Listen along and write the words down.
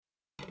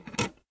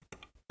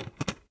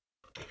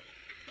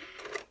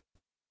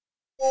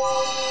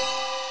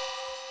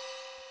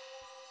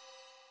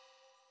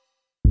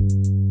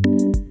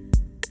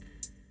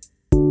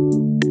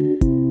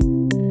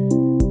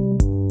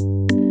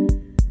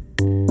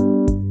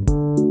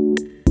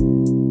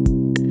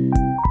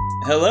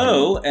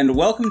Hello, and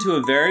welcome to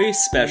a very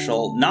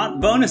special, not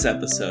bonus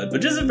episode,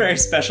 but just a very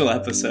special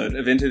episode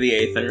of Into the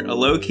Aether, a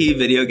low-key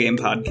video game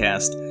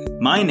podcast.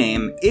 My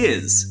name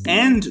is,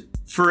 and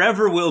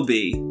forever will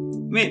be,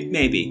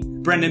 maybe,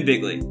 Brendan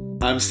Bigley.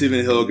 I'm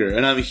Stephen Hilger,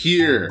 and I'm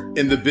here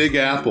in the Big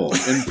Apple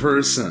in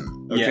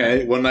person. Okay,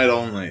 yeah. One night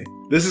only.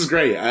 This is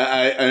great.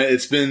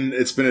 It's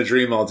been a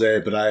dream all day,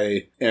 but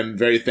I am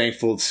very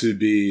thankful to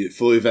be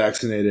fully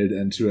vaccinated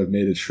and to have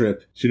made a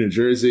trip to New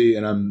Jersey.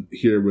 And I'm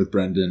here with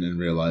Brendan in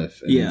real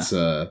life, and it's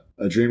a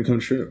dream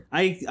come true.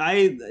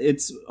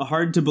 It's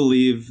hard to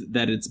believe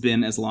that it's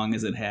been as long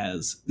as it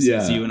has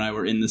since you and I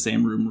were in the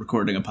same room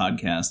recording a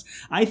podcast.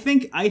 I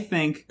think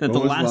that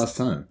what was the last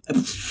time?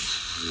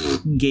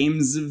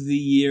 Games of the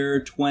year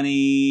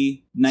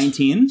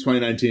 2019?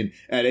 2019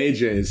 at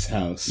AJ's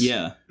house.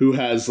 Yeah. Who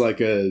has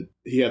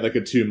he had a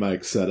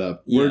 2-mic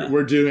setup. Yeah.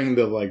 We're doing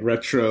the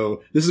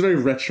retro. This is a very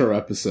retro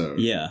episode.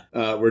 Yeah.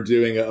 We're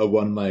doing a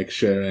 1-mic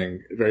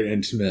sharing, very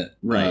intimate.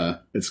 Right.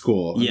 It's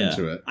cool. I'm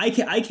into it.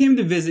 I came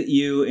to visit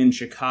you in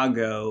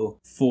Chicago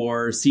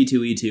for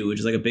C2E2, which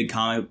is a big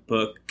comic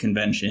book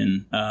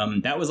convention.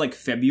 That was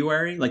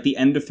February, the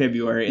end of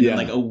February, and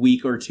then a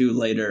week or two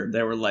later,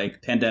 they were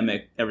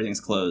pandemic, everything's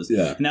closed.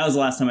 Yeah. And that was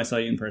the last time I saw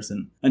you in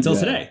person until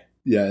today.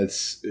 Yeah,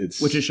 it's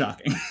which is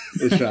shocking.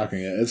 It's shocking.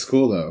 It's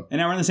cool though. And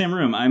now we're in the same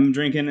room. I'm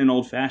drinking an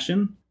old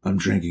fashioned. I'm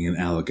drinking an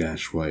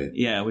Allagash White.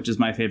 Yeah, which is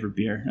my favorite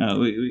beer.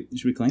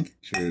 Should we clink?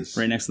 Cheers.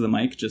 Right next to the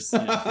mic, just. So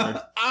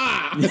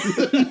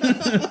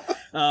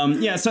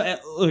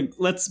look,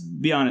 let's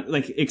be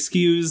honest.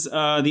 Excuse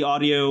the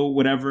audio,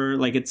 whatever.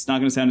 It's not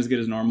going to sound as good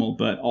as normal,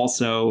 but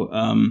also.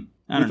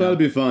 I thought it'd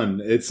be fun.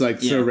 It's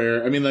so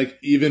rare. I mean,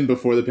 even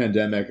before the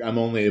pandemic, I'm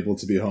only able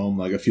to be home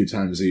a few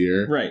times a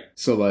year. Right.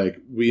 So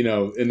we,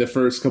 in the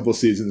first couple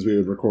seasons, we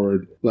would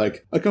record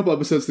a couple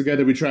episodes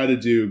together. We try to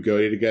do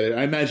Goaty together.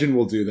 I imagine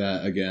we'll do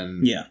that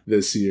again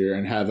this year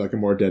and have a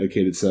more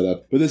dedicated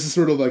setup. But this is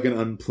sort of an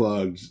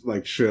unplugged,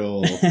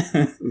 chill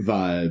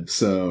vibe.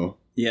 So.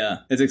 Yeah,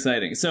 it's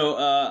exciting. So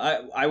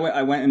I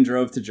went and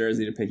drove to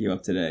Jersey to pick you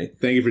up today.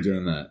 Thank you for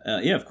doing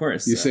that. Yeah, of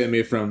course. You saved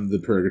me from the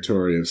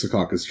purgatory of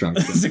Secaucus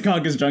Junction.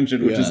 Secaucus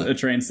Junction, which is a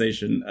train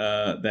station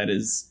that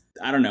is,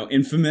 I don't know,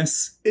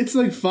 infamous. It's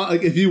fun.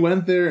 If you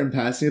went there and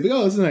passing, you'd be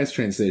this is a nice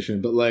train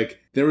station. But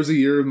there was a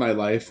year of my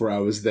life where I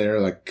was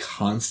there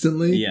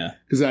constantly. Yeah.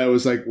 Because I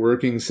was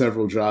working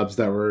several jobs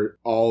that were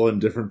all in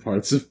different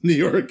parts of New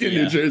York and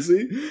New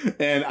Jersey.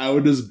 And I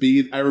would just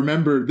I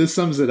remember, this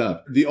sums it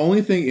up. The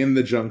only thing in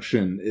the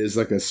junction is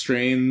a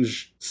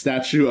strange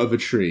statue of a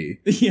tree.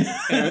 Yeah.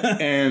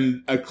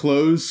 and a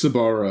closed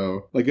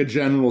Sbarro, a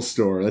general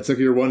store. That's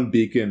your one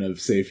beacon of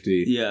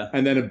safety. Yeah.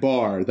 And then a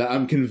bar that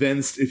I'm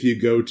convinced if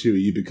you go to,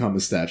 you become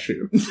a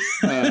statue.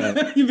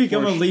 You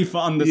become a leaf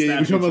on the statue. Yeah,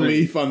 you become a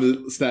leaf on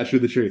the statue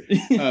of the tree.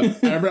 I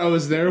remember I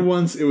was there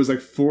once. It was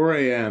 4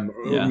 a.m.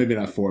 Or maybe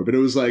not 4, but it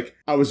was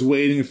I was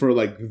waiting for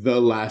the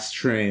last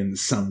train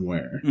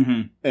somewhere.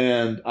 Mm-hmm.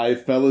 And I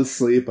fell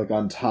asleep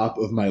on top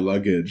of my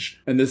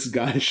luggage. And this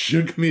guy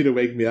shook me to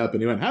wake me up.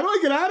 And he went, "How do I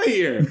get out of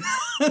here?"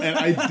 And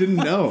I didn't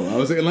know. I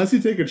was unless you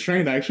take a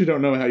train, I actually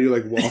don't know how you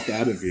walk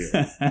out of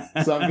here.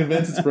 So I'm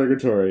convinced it's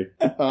purgatory.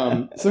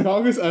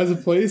 Secaucus as a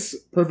place,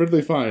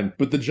 perfectly fine.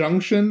 But the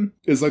junction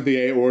is the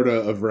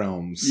aorta of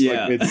realms.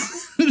 Yeah.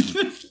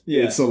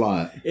 It's a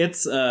lot.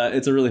 It's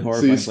a really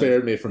horrifying. So you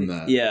spared me from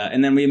that. Yeah,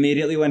 and then we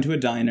immediately went to a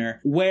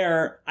diner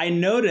where I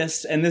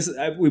noticed, and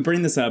we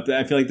bring this up.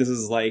 I feel this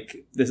is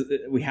this.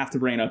 We have to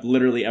bring it up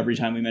literally every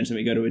time we mention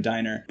we go to a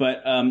diner.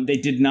 But they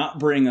did not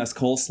bring us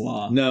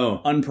coleslaw.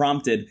 No,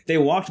 unprompted. They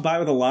walked by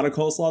with a lot of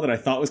coleslaw that I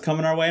thought was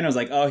coming our way, and I was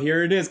oh,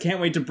 here it is. Can't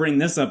wait to bring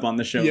this up on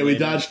the show. Yeah, later. We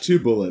dodged 2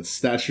 bullets: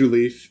 statue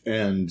leaf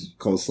and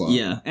coleslaw.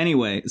 Yeah.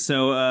 Anyway,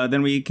 so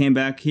then we came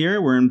back here.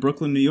 We're in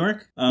Brooklyn, New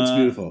York. It's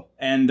beautiful.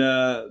 And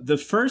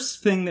the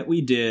first thing that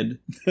we did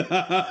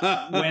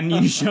when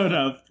you showed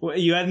up,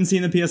 you hadn't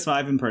seen the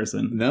PS5 in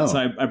person. No.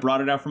 So I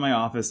brought it out from my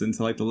office into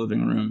the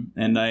living room,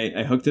 and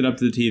I hooked it up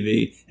to the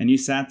TV, and you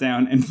sat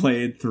down and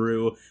played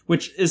through,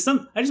 which is I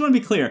just want to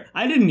be clear,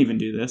 I didn't even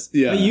do this.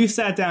 Yeah. But you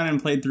sat down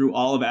and played through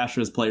all of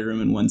Astra's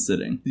Playroom in one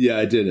sitting. Yeah,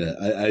 I did it.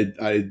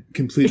 I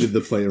completed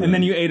the Playroom. And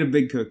then you ate a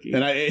big cookie.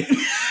 And I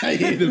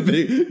ate a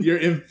big... You're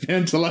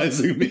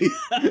infantilizing me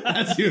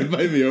as you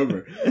invite me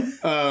over.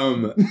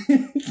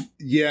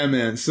 Yeah,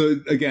 man. So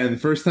again,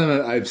 first time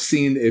I've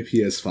seen a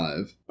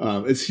PS5.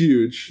 It's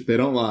huge. They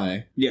don't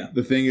lie. Yeah.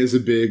 The thing is a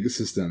big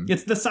system.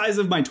 It's the size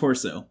of my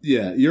torso.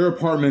 Yeah. Your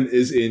apartment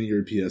is in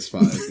your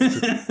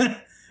PS5.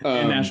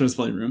 And Astra's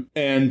Playroom.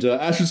 And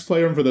Astra's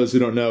Playroom, for those who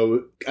don't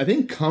know, I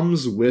think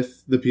comes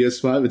with the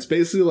PS5. It's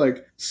basically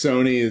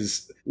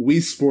Sony's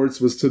Wii Sports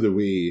was to the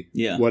Wii.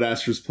 Yeah. What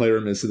Astra's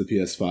Playroom is to the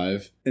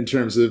PS5 in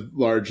terms of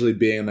largely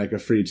being a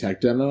free tech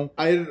demo.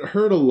 I had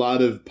heard a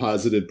lot of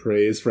positive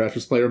praise for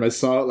Astra's Playroom. I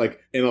saw it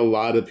in a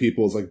lot of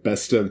people's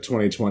best of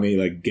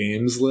 2020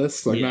 games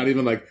lists. Not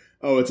even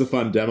oh, it's a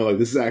fun demo.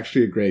 This is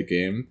actually a great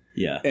game.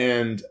 Yeah.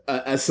 And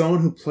as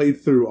someone who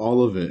played through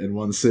all of it in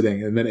one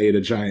sitting and then ate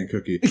a giant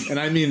cookie, and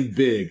I mean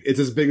big, it's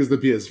as big as the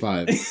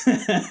PS5.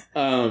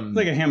 It's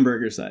like a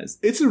hamburger size.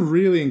 It's a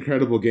really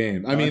incredible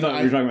game. I thought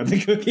you were talking about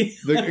the cookie.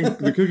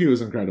 the cookie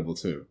was incredible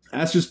too.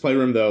 Astro's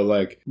Playroom, though,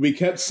 like, we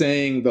kept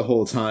saying the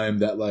whole time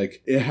that,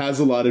 like, it has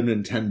a lot of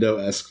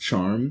Nintendo-esque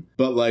charm,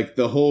 but, like,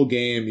 the whole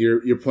game,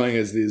 you're playing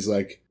as these,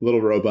 like,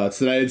 little robots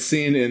that I had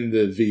seen in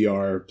the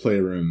VR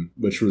Playroom,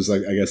 which was,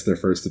 like, I guess their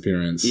first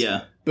appearance.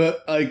 Yeah.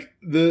 But, like,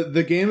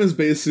 the game is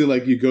basically,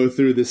 like, you go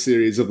through this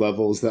series of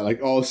levels that,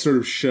 like, all sort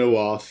of show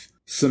off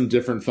some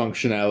different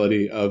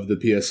functionality of the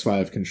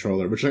PS5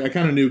 controller, which like, I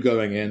kind of knew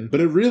going in, but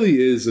it really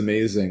is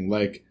amazing.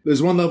 Like,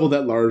 there's one level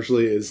that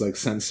largely is, like,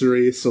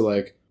 sensory, so,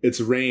 like, it's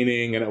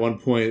raining, and at one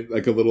point,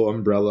 like, a little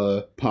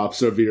umbrella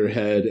pops over your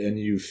head, and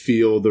you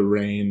feel the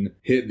rain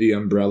hit the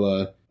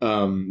umbrella,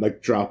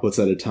 like, droplets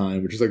at a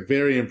time, which is, like,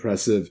 very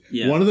impressive.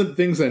 Yeah. One of the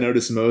things I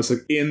noticed most,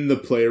 like, in the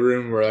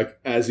Playroom, where, like,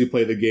 as you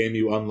play the game,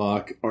 you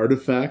unlock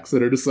artifacts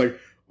that are just, like,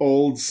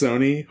 old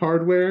Sony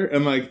hardware,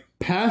 and, like,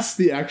 past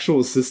the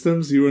actual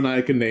systems, you and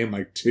I can name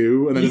like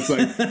 2, and then it's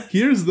like,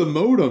 here's the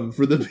modem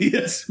for the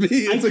PSP.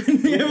 It's like,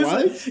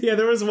 what? Yeah,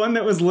 there was one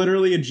that was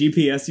literally a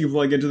GPS you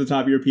plug into the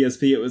top of your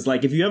PSP. It was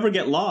like, if you ever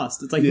get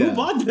lost, it's like, who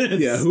bought this?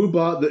 Yeah, who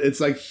bought It's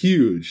like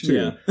huge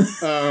too.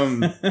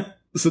 Yeah.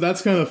 So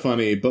that's kind of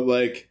funny, but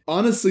like,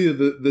 honestly,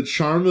 the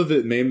charm of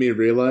it made me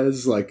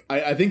realize, like,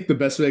 I think the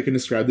best way I can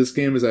describe this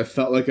game is I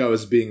felt like I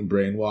was being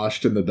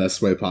brainwashed in the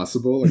best way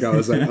possible. Like, I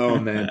was like, oh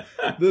man,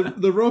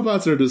 the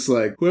robots are just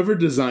like, whoever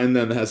designed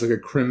them has like a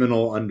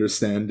criminal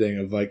understanding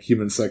of like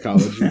human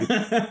psychology,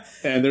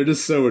 and they're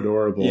just so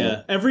adorable.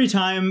 Yeah. Every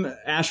time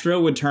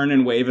Astro would turn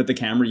and wave at the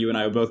camera, you and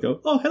I would both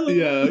go, oh, hello.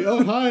 Yeah. Like,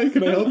 oh, hi,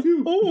 can I help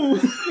you?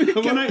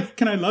 Oh,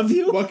 can I love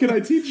you? What can I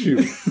teach you?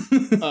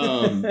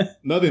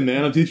 Nothing,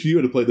 man. I'm teaching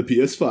you to play the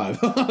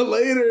PS5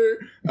 later.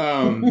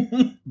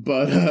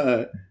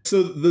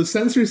 So the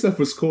sensory stuff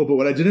was cool, but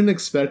what I didn't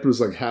expect was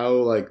like how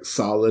like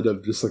solid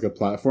of just like a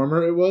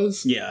platformer it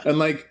was. Yeah. And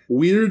like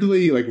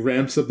weirdly like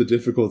ramps up the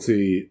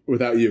difficulty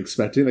without you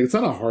expecting. Like, it's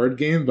not a hard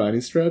game by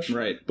any stretch.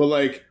 Right. But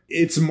like,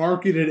 it's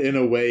marketed in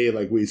a way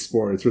like Wii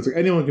Sports, where it's like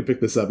anyone can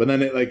pick this up, and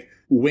then it like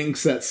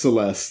winks at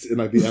Celeste in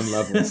like the end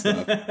level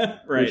stuff.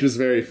 Right. Which is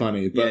very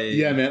funny. But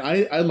yeah, man,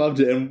 I loved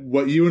it. And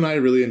what you and I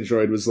really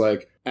enjoyed was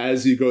like,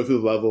 as you go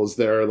through the levels,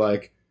 there are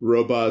like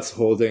robots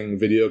holding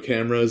video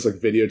cameras, like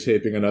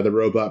videotaping another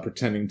robot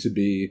pretending to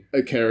be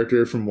a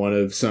character from one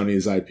of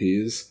Sony's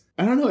IPs.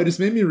 I don't know, it just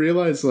made me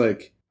realize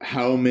like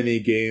how many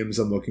games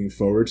I'm looking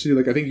forward to.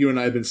 Like, I think you and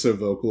I have been so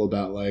vocal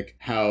about like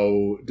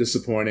how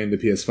disappointing the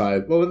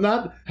PS5, well,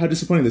 not how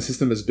disappointing the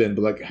system has been,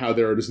 but like how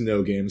there are just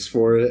no games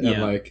for it,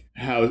 and like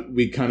how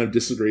we kind of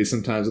disagree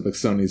sometimes with like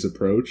Sony's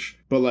approach.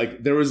 But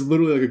like, there was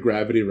literally like a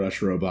Gravity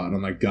Rush robot, and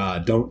I'm like,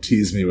 God, don't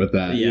tease me with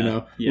that, you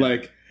know?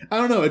 Like, I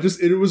don't know,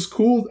 it was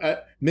cool.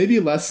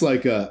 Maybe less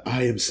like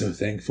I am so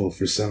thankful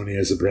for Sony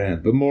as a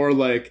brand, but more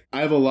like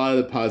I have a lot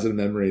of positive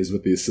memories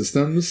with these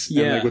systems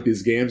and like with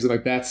these games, and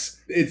like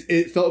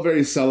it felt very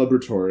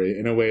celebratory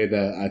in a way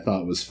that I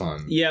thought was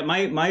fun. Yeah,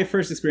 my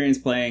first experience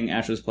playing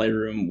Astro's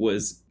Playroom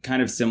was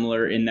kind of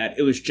similar in that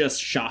it was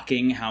just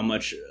shocking how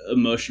much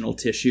emotional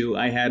tissue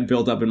I had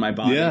built up in my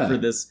body for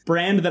this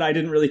brand that I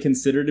didn't really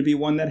consider to be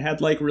one that had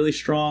like really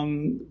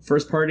strong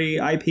first party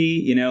IP,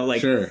 you know,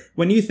 like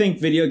when you think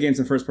video games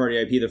and first party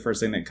IP, the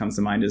first thing that comes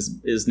to mind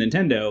is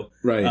Nintendo.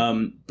 Right.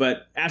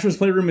 But Astro's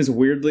Playroom is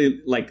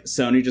weirdly like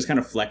Sony just kind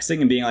of flexing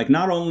and being like,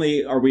 not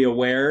only are we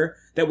aware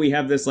that we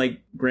have this like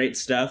great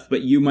stuff,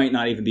 but you might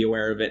not even be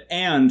aware of it,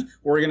 and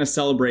we're going to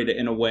celebrate it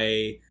in a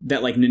way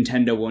that like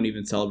Nintendo won't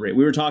even celebrate.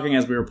 We were talking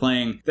as we were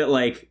playing that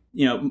like,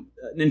 you know,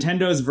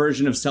 Nintendo's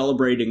version of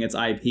celebrating its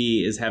IP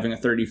is having a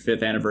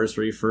 35th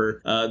anniversary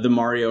for the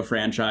Mario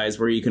franchise,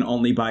 where you can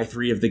only buy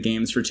 3 of the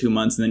games for 2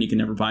 months and then you can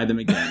never buy them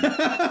again.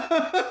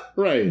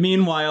 Right.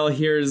 Meanwhile,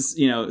 here's,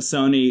 you know,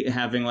 Sony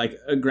having like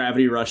a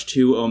Gravity Rush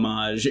 2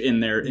 homage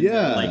in their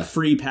like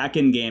free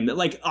pack-in game that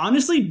like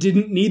honestly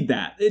didn't need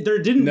that.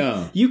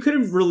 You could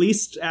have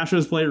released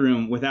Astro's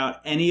Playroom without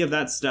any of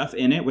that stuff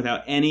in it,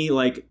 without any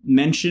like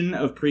mention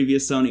of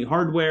previous Sony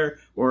hardware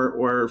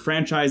or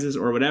franchises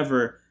or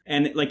whatever.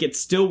 And like, it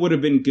still would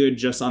have been good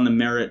just on the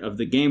merit of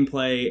the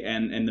gameplay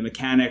and the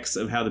mechanics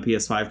of how the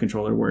PS5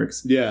 controller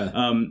works.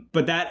 Yeah.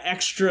 But that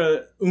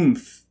extra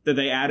oomph that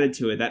they added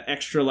to it, that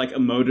extra like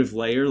emotive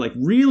layer, like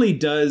really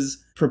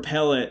does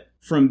propel it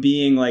from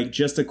being like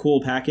just a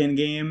cool pack-in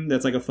game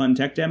that's like a fun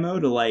tech demo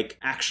to like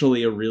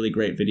actually a really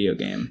great video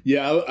game.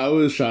 Yeah, I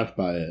was shocked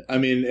by it. I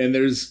mean, and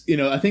there's, you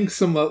know, I think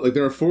like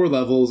there are 4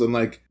 levels, and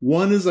like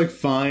 1 is like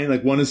fine,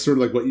 like 1 is sort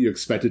of like what you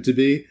expect it to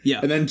be. Yeah.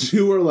 And then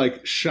 2 are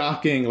like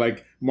shocking,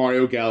 like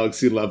Mario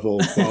Galaxy level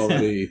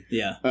quality.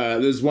 Yeah.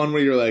 There's one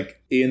where you're like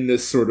in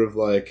this sort of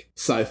like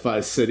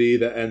sci-fi city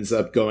that ends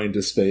up going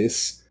to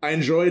space. I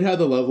enjoyed how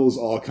the levels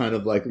all kind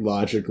of like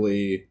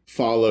logically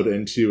followed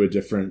into a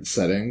different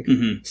setting.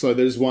 Mm-hmm. So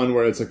there's one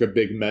where it's like a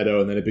big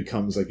meadow and then it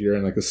becomes like you're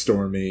in like a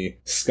stormy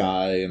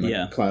sky and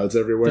like clouds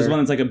everywhere. There's one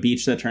that's like a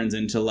beach that turns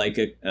into like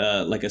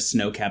a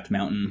snow-capped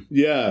mountain.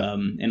 Yeah.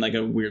 In like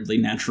a weirdly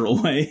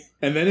natural way.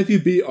 And then if you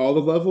beat all the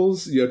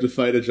levels, you have to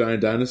fight a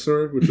giant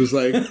dinosaur, which was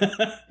like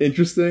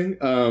interesting.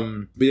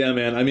 But yeah,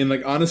 man, I mean,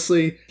 like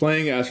honestly,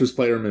 playing Astro's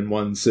Playroom in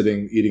one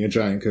sitting, eating a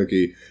giant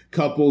cookie,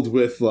 coupled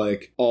with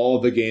like all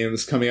the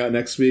games coming out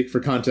next week.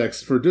 For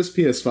context, for just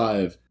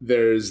PS5,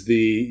 there's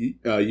the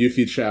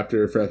Yuffie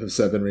chapter for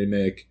FF7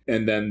 Remake,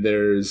 and then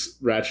there's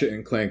Ratchet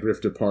and Clank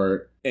Rift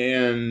Apart,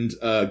 and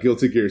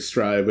Guilty Gear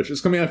Strive, which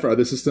is coming out for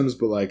other systems,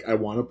 but like I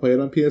want to play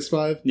it on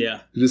PS5.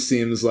 Yeah. It just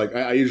seems like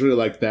I usually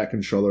like that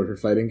controller for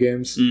fighting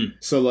games.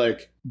 So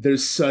like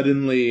there's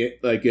suddenly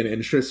like an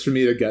interest for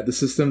me to get the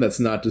system that's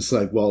not just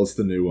like, well, it's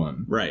the new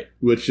one. Right.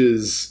 Which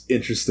is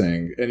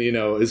interesting. And, you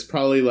know, is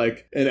probably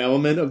like an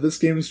element of this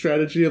game's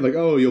strategy of like,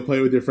 oh, you'll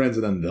play with your friends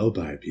and then they'll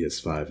buy a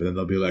PS5. And then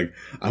they'll be like,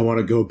 I want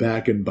to go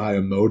back and buy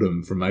a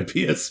modem for my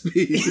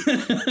PSP.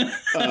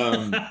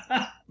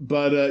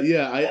 But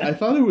yeah, I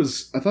thought it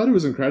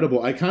was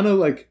incredible. I kind of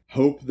like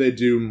hope they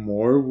do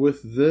more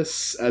with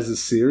this as a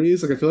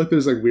series. Like I feel like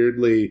there's like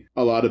weirdly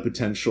a lot of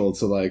potential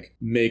to like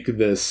make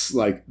this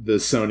like the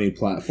Sony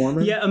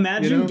platformer. Yeah,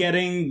 imagine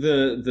getting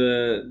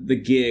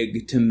the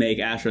gig to make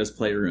Astro's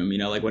Playroom, you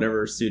know, like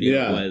whatever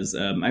studio it was.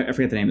 I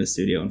forget the name of the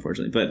studio,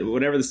 unfortunately, but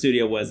whatever the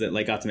studio was that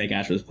like got to make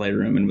Astro's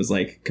Playroom and was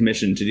like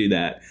commissioned to do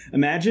that.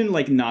 Imagine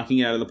like knocking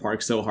it out of the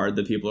park so hard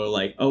that people are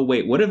like, oh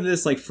wait, what if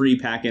this like free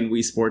pack-in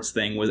Wii Sports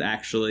thing was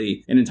actually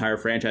an entire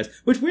franchise,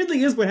 which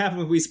weirdly is what happened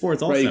with Wii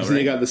Sports also, right?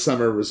 You got the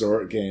summer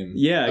resort game.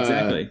 Yeah,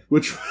 exactly.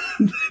 Which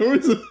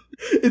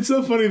it's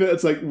so funny that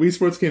it's like Wii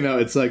Sports came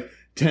out, it's like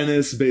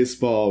tennis,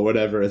 baseball,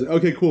 whatever. It's like,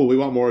 okay, cool, we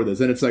want more of this.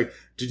 And it's like,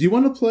 did you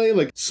want to play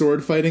like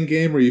sword fighting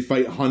game where you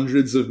fight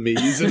hundreds of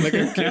Miis in like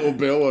a Kill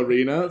Bill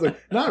arena? It's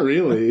like, not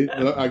really.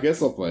 I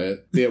guess I'll play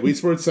it. Yeah, Wii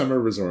Sports Summer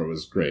Resort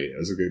was great. It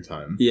was a good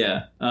time.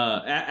 Yeah.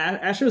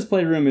 Astro's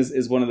Playroom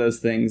is one of those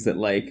things that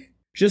like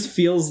just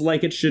feels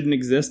like it shouldn't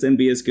exist and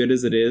be as good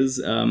as it is.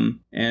 I'm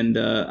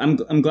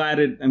glad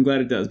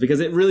it does,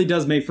 because it really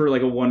does make for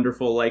like a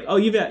wonderful like, oh,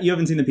 you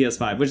haven't seen the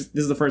PS5, which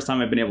this is the first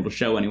time I've been able to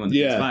show anyone the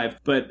PS5,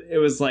 but it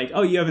was like,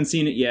 oh, you haven't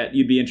seen it yet,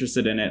 you'd be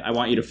interested in it. I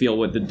want you to feel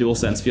what the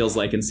DualSense feels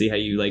like and see how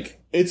you like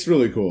it's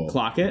really cool.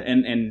 Clock it,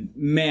 and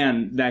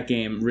man, that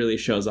game really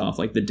shows off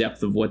like the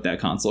depth of what that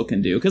console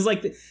can do. Because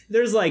like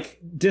there's like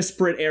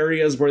disparate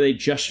areas where they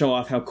just show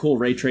off how cool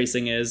ray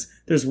tracing is.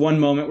 There's one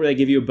moment where they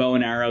give you a bow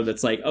and arrow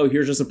that's like, oh,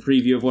 here's just a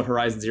preview of what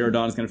Horizon Zero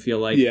Dawn is going to feel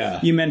like. Yeah.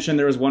 You mentioned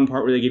there was one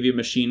part where they give you a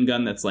machine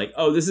gun that's like,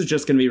 oh, this is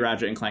just going to be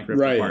Ratchet and Clank Rift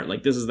Apart.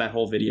 Like this is that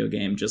whole video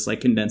game just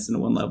like condensed into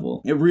one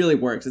level. It really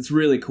works. It's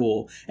really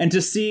cool. And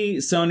to see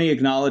Sony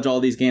acknowledge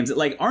all these games that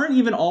like aren't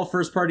even all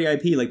first party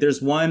IP. Like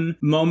there's one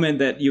moment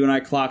that you and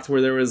I clocked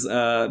where there was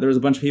a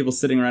bunch of people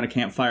sitting around a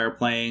campfire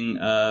playing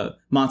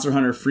Monster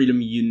Hunter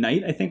Freedom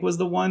Unite, I think was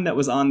the one that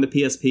was on the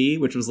PSP,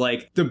 which was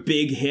like the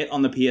big hit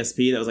on the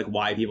PSP. That was like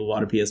why people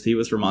bought a PSP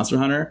was for Monster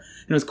Hunter.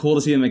 And it was cool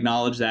to see them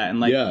acknowledge that. And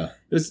like, it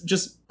was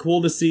just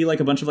cool to see like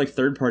a bunch of like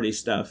third party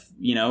stuff,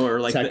 you know, or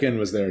like Tekken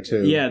was there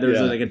too. Yeah, there was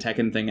like a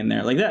Tekken thing in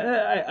there. Like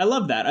that, I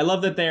love that. I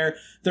love that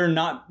they're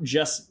not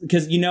just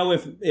because, you know,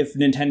 if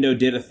Nintendo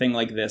did a thing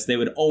like this, they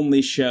would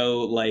only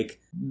show like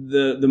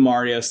the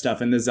Mario stuff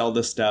and the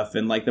Zelda stuff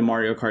and like the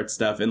Mario Kart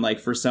stuff, and like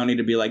for Sony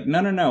to be like,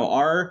 no,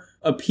 our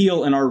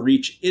appeal and our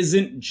reach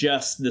isn't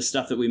just the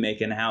stuff that we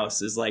make in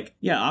house. Is like,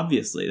 yeah,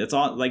 obviously that's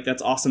all. Like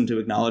that's awesome to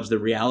acknowledge the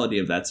reality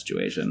of that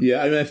situation.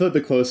 Yeah, I mean, I feel like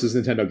the closest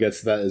Nintendo gets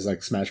to that is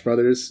like Smash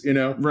Brothers, you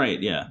know?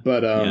 Right. Yeah.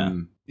 But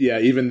yeah,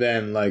 even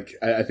then, like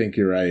I think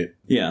you're right.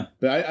 Yeah.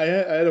 But I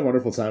had a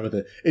wonderful time with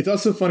it. It's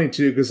also funny,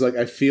 too, because, like,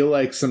 I feel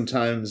like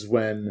sometimes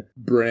when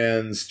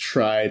brands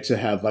try to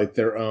have, like,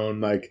 their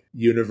own, like,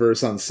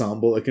 universe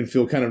ensemble, it can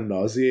feel kind of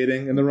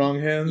nauseating in the wrong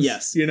hands.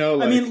 Yes. You know?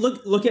 Like, I mean,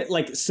 look at,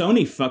 like,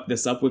 Sony fucked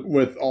this up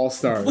with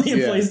All-Stars.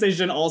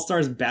 PlayStation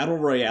All-Stars Battle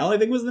Royale, I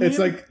think was the name. It's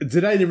like,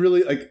 did I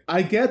really, like,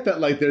 I get that,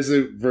 like, there's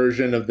a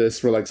version of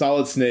this where, like,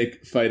 Solid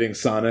Snake fighting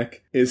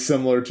Sonic is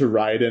similar to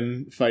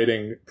Raiden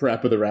fighting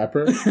Parappa the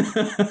Rapper.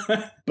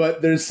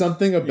 But there's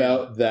something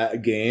about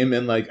that game,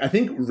 and like I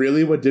think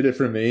really what did it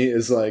for me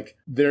is like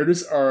there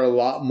just are a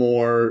lot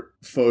more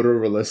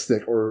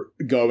photorealistic or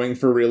going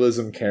for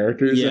realism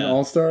characters in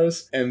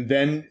All-Stars, and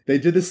then they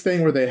did this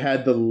thing where they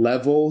had the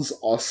levels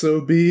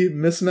also be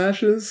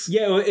mismatches.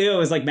 It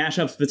was like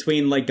mashups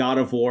between like God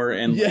of War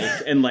and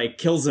like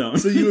Killzone.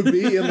 So you would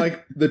be in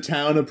like the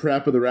town of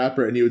Parappa the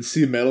Rapper and you would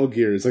see Metal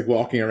Gears like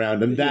walking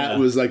around, and that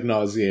was like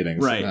nauseating.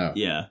 Right. Somehow.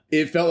 Yeah.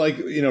 It felt like,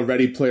 you know,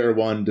 Ready Player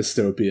One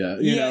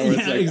dystopia. You know, where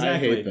it's like,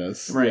 exactly. I hate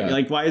this. Right. Yeah.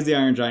 Like, why is the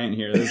Iron Giant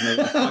here? This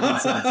makes fucking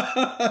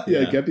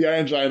sense. Get the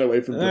Iron Giant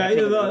away from the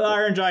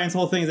Iron Giant's Man's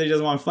whole thing is that he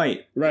doesn't want to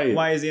fight. Right.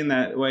 Why is he in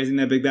that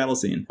big battle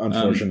scene?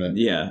 Unfortunate.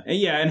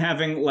 And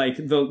having like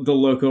the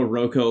Loco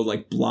Roco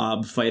like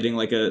blob fighting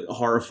like a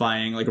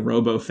horrifying like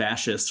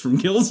robo-fascist from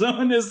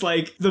Killzone is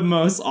like the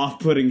most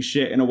off-putting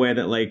shit in a way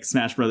that like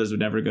Smash Brothers would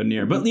never go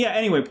near. But yeah,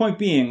 anyway, point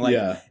being, like,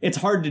 it's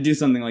hard to do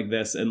something like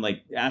this, and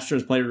like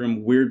Astro's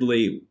Playroom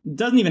weirdly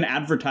doesn't even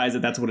advertise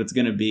that that's what it's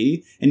gonna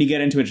be, and you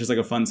get into it just like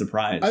a fun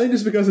surprise. I think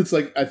just because it's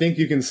like, I think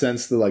you can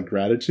sense the like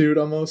gratitude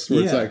almost,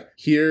 where it's like,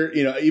 here,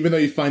 you know, even though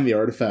you find the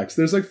artifacts,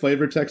 there's like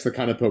flavor text that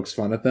kind of pokes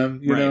fun at them,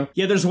 you know?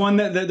 Yeah, there's one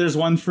there's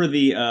one for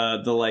the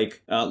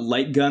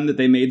light gun that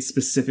they made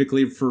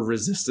specifically for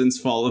Resistance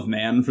Fall of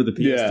Man for the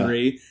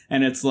PS3,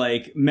 and it's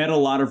like met a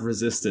lot of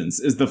resistance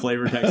is the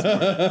flavor text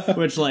for it,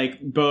 which like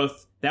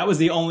both that was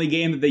the only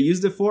game that they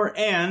used it for,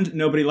 and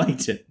nobody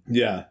liked it.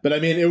 Yeah, but I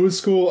mean, it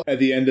was cool at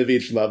the end of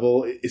each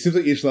level. It seems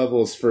like each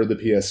level is for the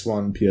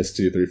PS1,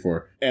 PS2, 3,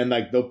 4. And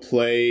like they'll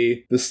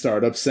play the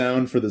startup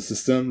sound for the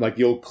system. Like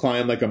you'll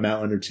climb like a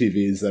mountain or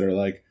TVs that are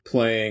like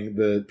playing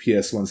the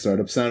PS1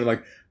 startup sound.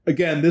 Like,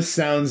 again, this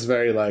sounds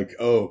very like,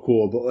 oh,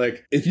 cool. But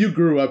like, if you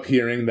grew up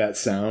hearing that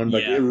sound,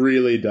 like it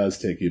really does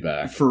take you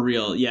back. For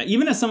real. Yeah.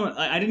 Even as someone,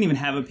 I didn't even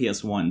have a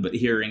PS1, but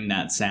hearing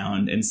that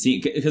sound and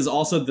seeing, because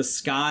also the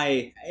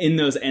sky in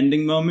those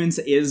ending moments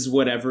is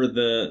whatever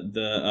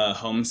the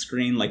home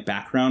screen like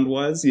background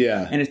was.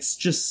 Yeah. And it's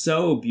just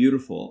so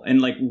beautiful.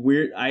 And like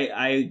weird,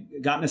 I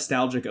got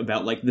nostalgic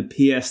about like the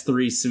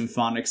PS3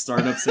 symphonic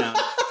startup sound.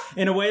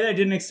 In a way that I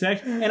didn't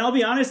expect. And I'll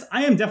be honest,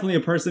 I am definitely a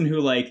person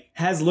who like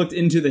has looked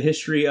into the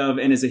history of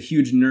and is a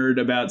huge nerd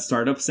about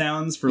startup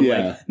sounds for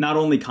like not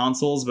only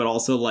consoles, but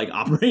also like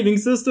operating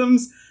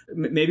systems.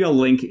 Maybe I'll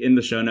link in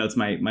the show notes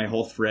my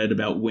whole thread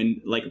about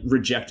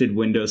rejected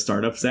Windows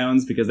startup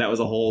sounds, because that was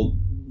a whole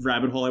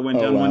rabbit hole I went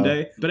down one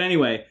day. But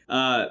anyway,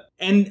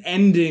 and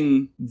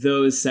ending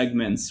those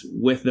segments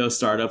with those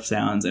startup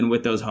sounds and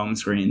with those home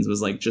screens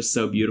was like just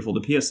so beautiful.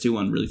 The PS2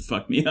 one really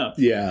fucked me up.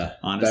 Yeah,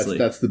 honestly,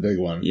 that's the big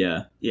one.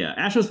 Yeah.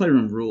 Astro's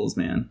Playroom rules,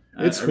 man.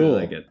 It's cool.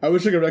 Really like it. I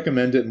wish I could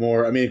recommend it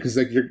more. I mean, because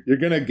like you're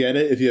gonna get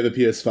it if you have a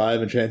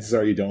PS5, and chances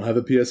are you don't have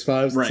a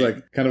PS5. So it's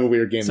like kind of a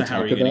weird game to talk about. So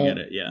how are you gonna get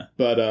it? Yeah.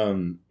 But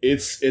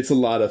it's a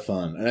lot of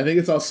fun, and I think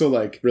it's also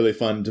like really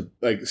fun to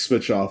like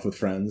switch off with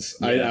friends.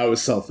 Yeah. I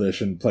was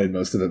selfish and played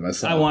most of it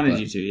myself. I wanted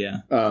you to, yeah.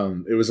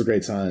 It was a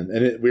great time,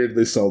 and it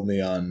weirdly sold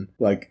me on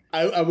like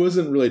I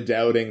wasn't really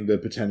doubting the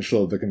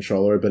potential of the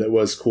controller, but it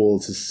was cool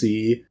to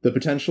see the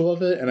potential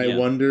of it, and I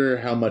wonder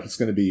how much it's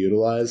going to be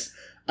utilized.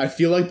 I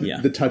feel like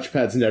the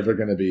touchpad's never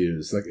going to be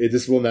used. Like, it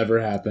just will never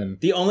happen.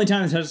 The only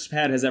time the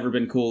touchpad has ever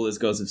been cool is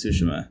Ghost of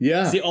Tsushima.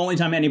 Yeah. It's the only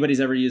time anybody's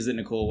ever used it in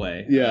a cool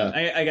way. Yeah.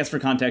 I guess for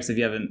context, if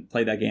you haven't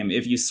played that game,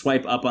 if you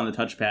swipe up on the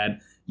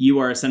touchpad, you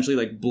are essentially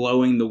like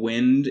blowing the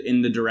wind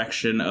in the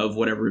direction of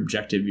whatever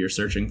objective you're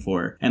searching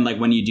for. And like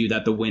when you do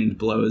that, the wind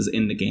blows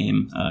in the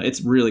game.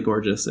 It's really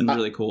gorgeous and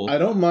really cool. I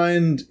don't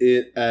mind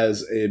it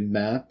as a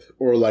map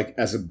or like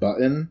as a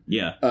button.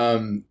 Yeah.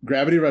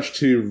 Gravity Rush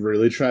 2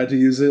 really tried to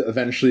use it.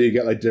 Eventually you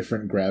get like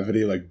different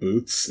gravity like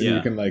boots, and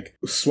you can like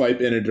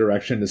swipe in a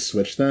direction to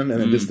switch them,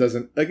 and it just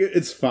doesn't like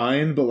it's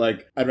fine, but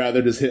like I'd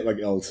rather just hit like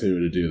L2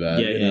 to do that.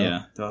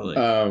 Yeah, totally.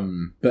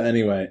 But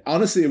anyway,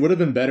 honestly, it would have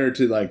been better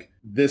to like,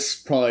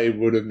 this probably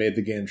would have made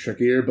the game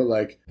trickier, but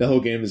like the whole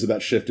game is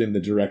about shifting the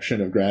direction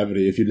of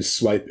gravity. If you just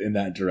swipe in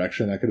that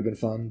direction, that could have been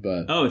fun.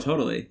 But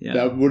totally, yeah,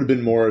 that would have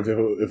been more if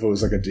it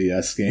was like a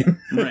DS game.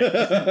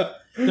 Right.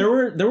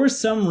 There were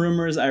some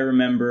rumors I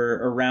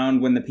remember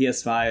around when the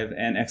PS5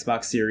 and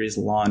Xbox Series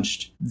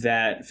launched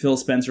that Phil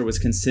Spencer was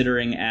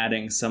considering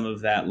adding some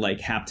of that like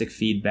haptic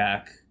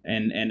feedback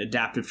and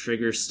adaptive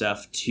trigger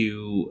stuff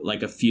to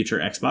like a future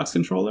Xbox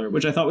controller,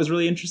 which I thought was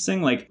really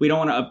interesting. Like, we don't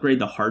want to upgrade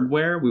the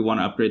hardware, we want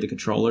to upgrade the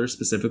controller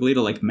specifically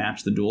to like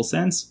match the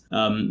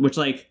DualSense, which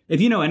like,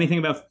 if you know anything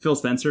about Phil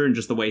Spencer and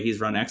just the way he's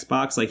run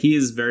Xbox, like he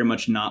is very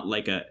much not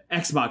like a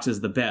Xbox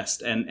is the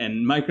best and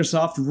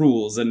Microsoft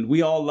rules and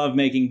we all love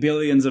making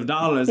billions of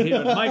dollars here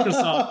at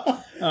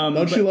Microsoft.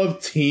 Don't you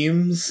love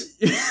Teams?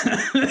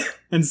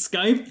 And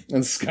Skype?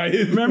 And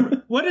Skype.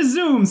 Remember, what is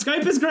Zoom?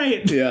 Skype is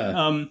great.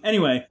 Yeah.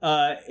 Anyway,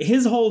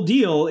 his whole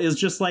deal is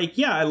just like,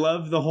 yeah, I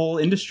love the whole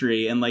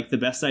industry and like the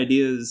best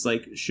ideas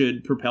like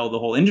should propel the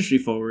whole industry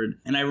forward.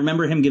 And I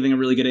remember him giving a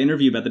really good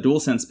interview about the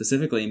DualSense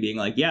specifically and being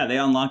like, yeah, they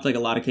unlocked like a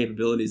lot of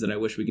capabilities that I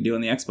wish we could do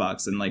on the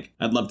Xbox. And like,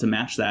 I'd love to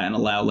match that and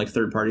allow like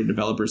third-party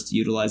developers to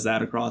utilize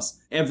that across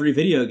every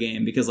video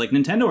game, because like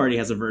Nintendo already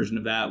has a version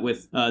of that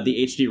with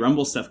the HD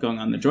Rumble stuff going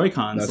on the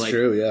Joy-Cons. That's like,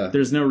 true, yeah.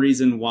 There's no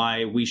reason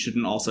why we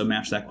shouldn't also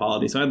match that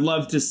quality. So I'd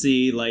love to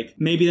see like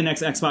maybe the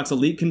next Xbox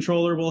Elite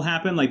controller will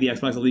happen, like the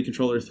Xbox Elite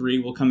Controller 3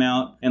 will come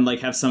out and like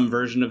have some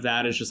version of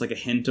that as just like a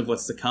hint of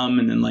what's to come,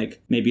 and then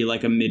like maybe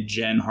like a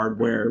mid-gen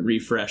hardware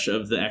refresh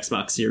of the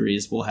Xbox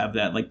Series will have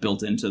that like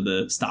built into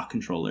the stock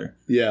controller.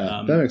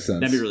 Yeah, that makes sense.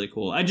 That'd be really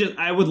cool.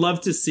 I would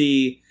love to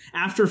see,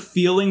 after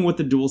feeling what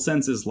the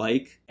DualSense is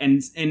like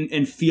and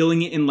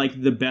feeling it in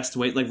like the best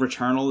way, like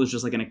Returnal is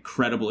just like an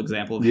incredible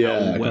example of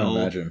how well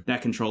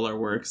that controller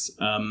works.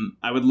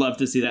 I would love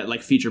to see that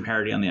like feature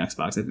parity on the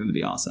Xbox. I think that'd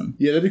be awesome.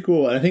 Yeah, that'd be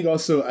cool. And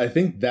I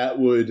think that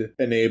would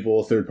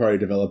enable third-party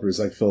developers,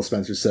 like Phil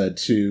Spencer said,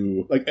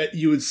 to, like,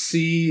 you would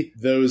see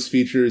those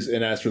features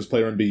in Astro's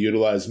Playroom be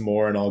utilized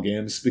more in all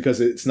games, because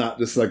it's not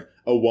just like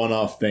a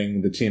one-off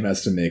thing the team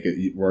has to make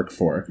it work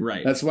for.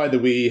 Right. That's why the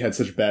Wii had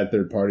such bad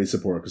third-party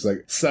support, because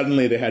like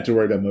suddenly they had to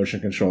worry about motion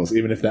controls,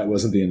 even if that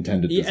wasn't the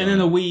intended design. And then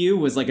the Wii U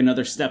was like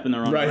another step in the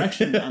wrong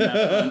direction on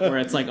that front, where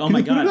it's like, oh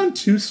my god, put it on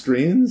 2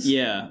 screens.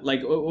 Yeah,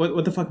 like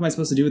what the fuck am I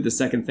supposed to do with the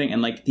second thing?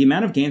 And like the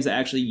amount of games that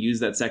actually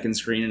used that second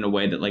screen in a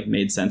way that like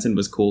made sense and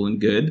was cool and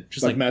good,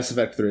 just like Mass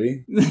Effect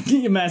 3,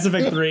 Mass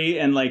Effect 3,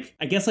 and like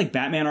I guess like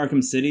Batman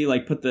Arkham City,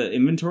 like put the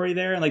inventory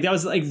there, and like that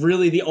was like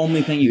really the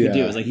only thing you could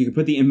do is like you could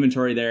put the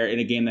inventory there in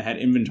a game that had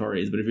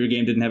inventories, but if your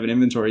game didn't have an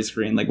inventory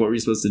screen, like what were you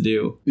supposed to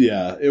do?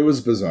 Yeah, it was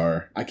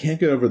bizarre. I can't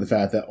get over the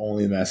fact that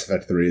only Mass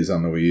Effect 3 is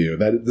on the Wii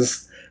U.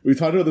 We've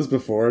talked about this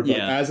before, but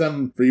as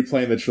I'm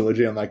replaying the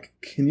trilogy, I'm like,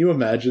 can you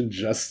imagine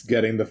just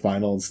getting the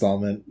final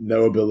installment,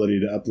 no ability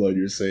to upload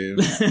your save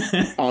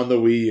on the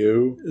Wii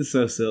U? It's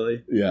so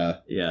silly. Yeah.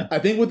 Yeah. I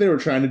think what they were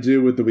trying to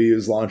do with the Wii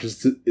U's launch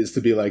is to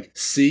be like,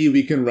 see,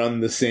 we can run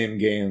the same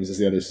games as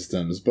the other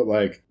systems, but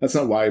like, that's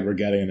not why we're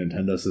getting a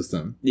Nintendo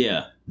system.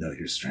 Yeah. Know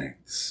your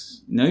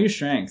strengths. Know your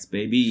strengths,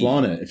 baby.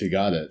 Flaunt it if you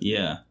got it.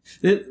 Yeah.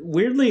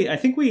 Weirdly, I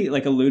think we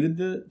like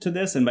alluded to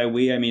this, and by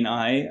we I mean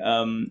I.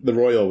 The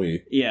royal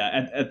we.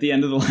 Yeah, at the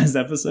end of the last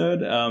episode,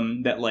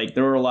 that like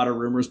there were a lot of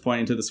rumors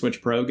pointing to the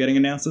Switch Pro getting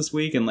announced this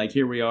week, and like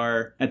here we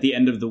are at the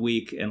end of the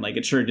week, and like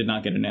it sure did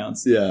not get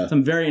announced. Yeah. So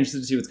I'm very interested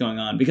to see what's going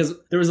on, because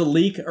there was a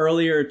leak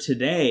earlier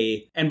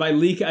today, and by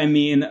leak I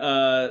mean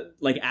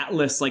like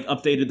Atlas like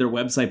updated their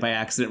website by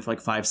accident for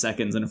like 5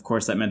 seconds, and of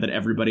course that meant that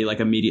everybody like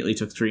immediately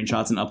took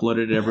screenshots and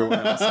uploaded it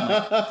everywhere else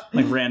and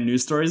like ran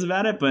news stories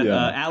about it. But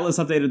Atlas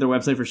updated their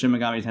website for Shin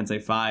Megami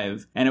Tensei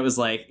 5, and it was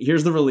like,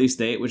 here's the release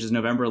date, which is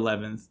November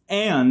 11th,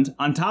 and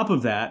on top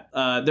of that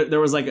there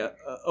was like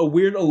a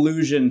weird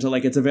allusion to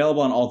like it's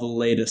available on all the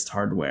latest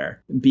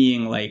hardware,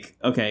 being like,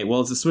 okay,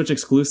 well it's a Switch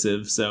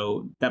exclusive,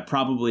 so that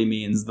probably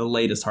means the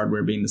latest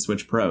hardware being the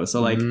Switch Pro.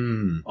 So like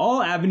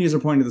all avenues are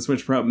pointing to the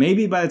Switch Pro.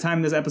 Maybe by the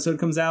time this episode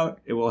comes out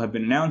it will have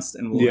been announced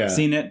and we'll have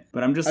seen it,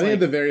 but I think at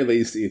the very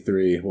least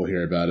E3 we'll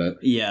hear about it.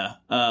 Yeah.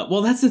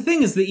 Well, that's the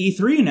thing, is the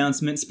E3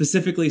 announcement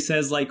specifically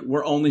says like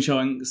we're only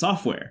showing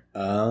software.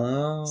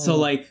 Oh. So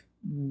like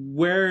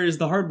where is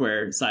the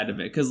hardware side of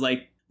it? Because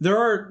like there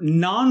are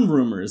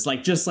non-rumors,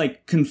 like just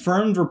like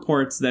confirmed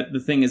reports that the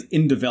thing is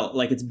in develop,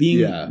 like it's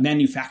being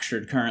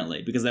manufactured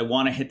currently because they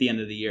want to hit the end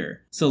of the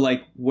year. So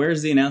like,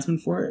 where's the announcement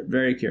for it?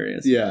 Very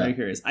curious. Yeah. Very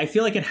curious. I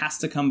feel like it has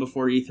to come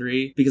before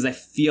E3 because I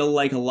feel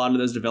like a lot of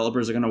those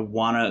developers are going to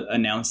want to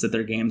announce that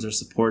their games are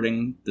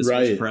supporting the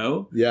Switch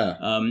Pro. Yeah.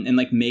 And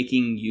like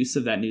making use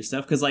of that new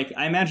stuff. Because like,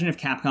 I imagine if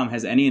Capcom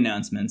has any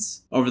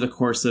announcements over the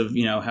course of,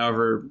 you know,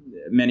 however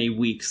many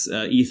weeks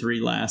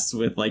E3 lasts,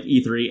 with like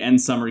E3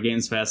 and Summer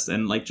Games Fest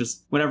and like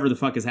just whatever the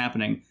fuck is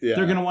happening,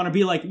 they're gonna want to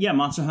be like, yeah,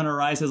 Monster Hunter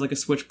Rise has like a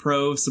Switch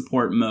Pro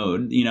support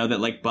mode, you know, that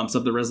like bumps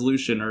up the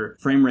resolution or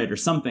frame rate or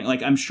something.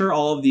 Like I'm sure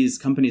all of these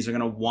companies are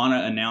gonna want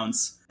to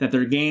announce that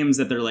their games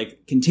that they're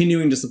like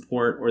continuing to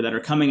support or that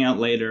are coming out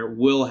later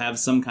will have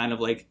some kind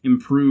of like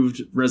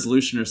improved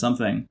resolution or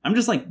something. I'm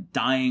just like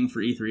dying for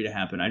E3 to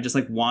happen. I just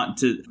like want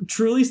to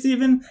truly,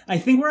 Steven, I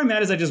think where I'm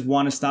at is I just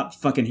want to stop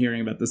fucking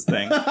hearing about this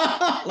thing.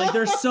 Like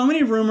there's so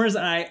many rumors,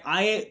 and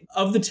I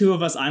of the two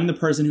of us, I'm the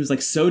person who's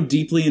like so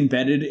deeply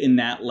embedded in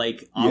that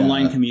like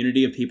online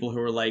community of people who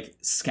are like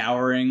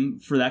scouring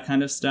for that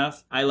kind of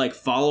stuff. I like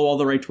follow all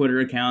the right Twitter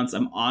accounts.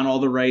 I'm on all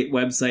the right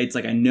websites.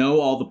 Like I know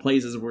all the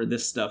places where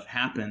this stuff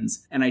happens.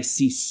 And I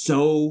see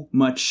so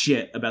much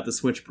shit about the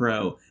Switch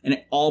Pro, and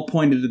it all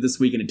pointed to this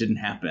week and it didn't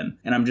happen.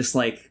 And I'm just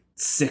like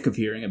sick of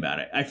hearing about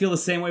it. I feel the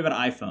same way about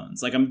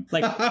iPhones. Like I'm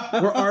like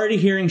we're already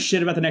hearing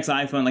shit about the next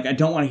iPhone. Like I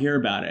don't want to hear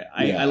about it.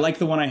 I like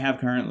the one I have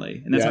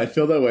currently. And that's I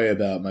feel that way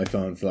about my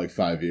phone for like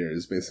 5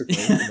 years basically.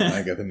 And then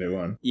I get the new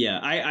one. Yeah,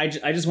 I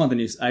just want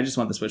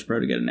the Switch Pro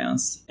to get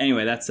announced.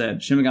 Anyway, that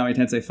said, Shin Megami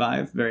Tensei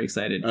 5, very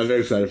excited. I'm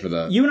very excited for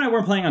that. You and I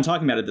weren't planning on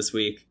talking about it this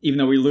week, even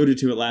though we alluded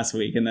to it last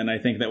week, and then I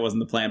think that wasn't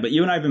the plan. But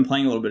you and I have been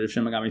playing a little bit of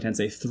Shin Megami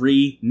Tensei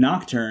 3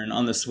 Nocturne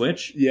on the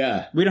Switch.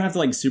 Yeah. We don't have to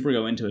like super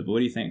go into it, but what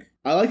do you think?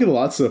 I like it a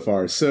lot so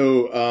far.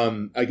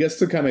 So, I guess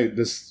to kind of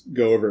just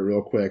go over it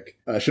real quick,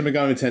 Shin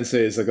Megami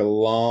Tensei is like a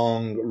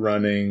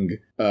long-running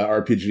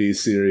RPG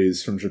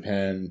series from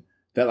Japan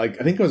that like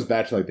I think goes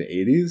back to like the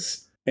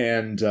 80s,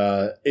 and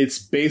it's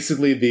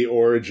basically the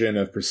origin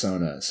of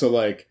Persona. So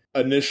like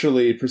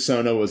initially,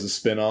 Persona was a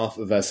spin-off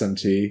of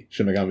SMT,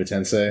 Shin Megami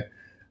Tensei,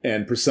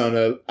 and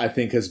Persona I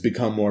think has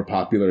become more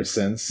popular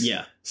since.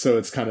 Yeah. So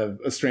it's kind of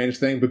a strange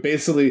thing, but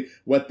basically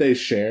what they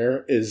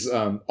share is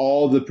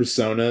all the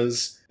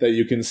personas that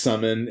you can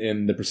summon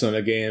in the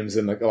Persona games,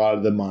 and like a lot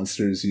of the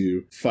monsters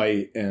you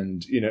fight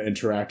and, you know,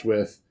 interact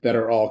with that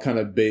are all kind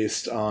of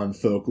based on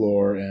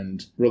folklore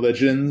and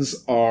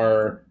religions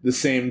are the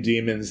same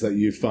demons that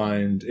you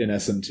find in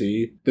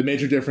SMT. The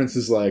major difference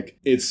is like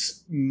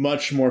it's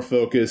much more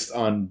focused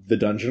on the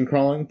dungeon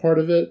crawling part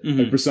of it. Mm-hmm.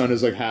 Like Persona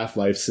is like half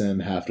life sim,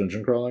 half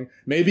dungeon crawling.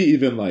 Maybe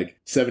even like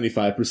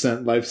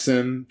 75% life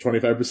sim,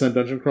 25%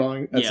 dungeon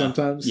crawling at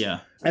sometimes.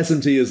 Yeah.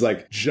 SMT is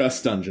like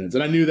just dungeons.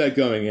 And I knew that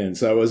going in.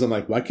 So I wasn't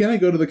like, why can't I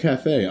go to the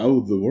cafe? Oh,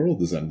 the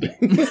world is ending.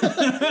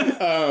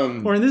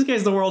 Or in this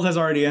case, the world has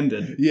already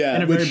ended. Yeah.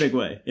 In a very big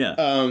way. Yeah.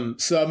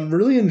 So I'm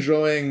really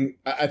enjoying,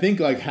 I think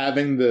like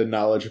having the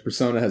knowledge of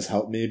Persona has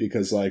helped me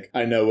because like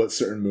I know what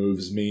certain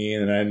moves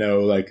mean and I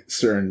know like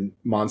certain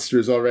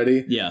monsters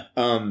already. Yeah.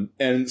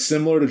 And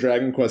similar to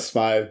Dragon Quest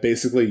V,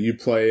 basically you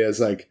play as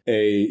like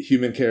a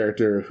human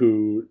character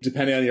who,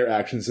 depending on your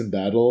actions in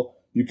battle,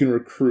 you can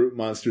recruit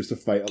monsters to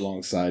fight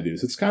alongside you.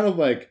 So it's kind of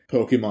like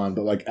Pokemon,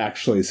 but like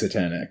actually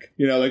satanic.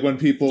 You know, like when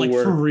people like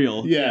were... for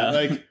real. Yeah,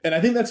 like, and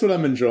I think that's what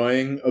I'm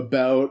enjoying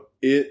about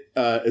it,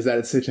 is that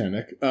it's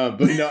satanic.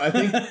 But, you know, I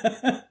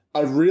think...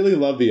 I really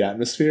love the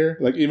atmosphere.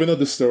 Like, even though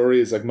the story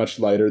is, like, much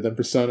lighter than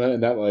Persona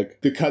and that, like,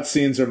 the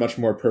cutscenes are much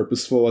more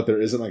purposeful. Like, there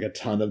isn't, like, a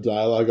ton of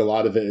dialogue. A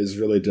lot of it is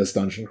really just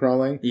dungeon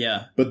crawling.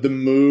 Yeah. But the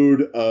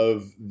mood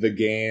of the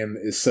game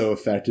is so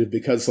effective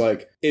because,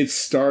 like, it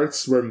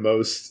starts where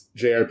most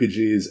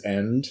JRPGs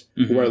end,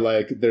 where,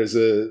 like, there's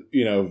a,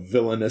 you know,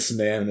 villainous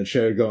man in a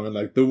chair going,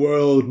 like, the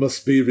world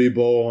must be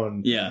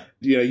reborn. Yeah.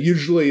 You know,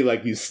 usually,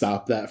 like, you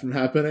stop that from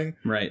happening.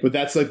 Right. But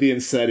that's, like, the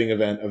inciting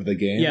event of the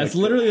game. Yeah, like, it's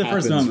literally the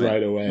first moment.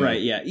 Right away.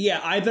 Right, yeah.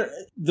 Yeah, either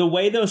the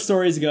way those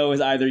stories go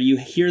is either you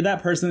hear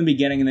that person in the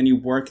beginning and then you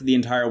work the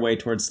entire way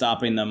towards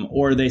stopping them,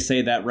 or they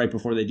say that right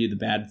before they do the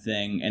bad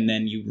thing and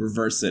then you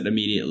reverse it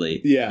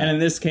immediately. Yeah. And in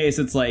this case,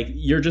 it's like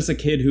you're just a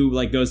kid who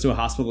like goes to a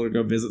hospital to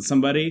go visit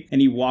somebody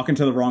and you walk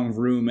into the wrong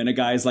room and a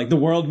guy's like, the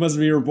world must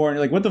be reborn.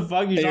 You're like, what the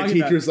fuck are you talking about? And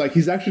your teacher's like,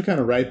 he's actually kind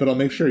of right, but I'll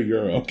make sure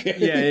you're okay.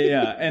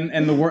 Yeah.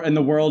 And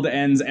the world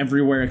ends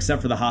everywhere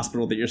except for the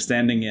hospital that you're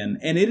standing in.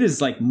 And it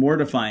is like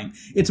mortifying.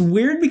 It's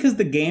weird because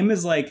the game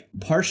is like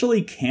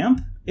partially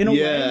camp in a way.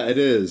 Yeah, it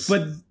is.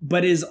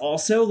 But is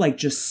also like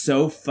just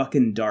so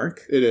fucking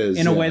dark. It is.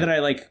 In a way that I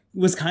like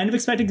was kind of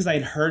expecting because I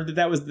had heard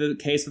that was the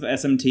case with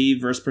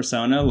SMT versus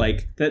Persona,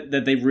 like that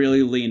they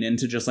really lean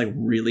into just like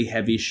really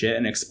heavy shit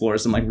and explore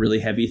some like really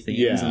heavy themes.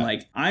 Yeah. And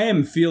like I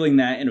am feeling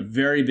that in a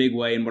very big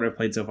way in what I've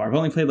played so far. I've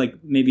only played like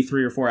maybe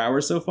 3 or 4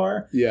 hours so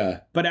far.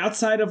 Yeah. But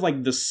outside of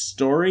like the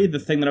story, the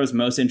thing that I was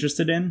most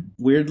interested in,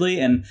 weirdly,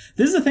 and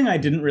this is the thing I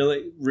didn't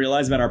really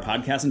realize about our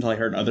podcast until I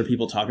heard other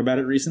people talk about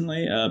it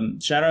recently.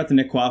 Shout out to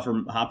Nick Qua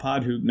from Hot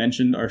Pod who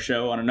mentioned our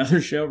show on another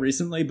show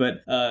recently.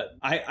 But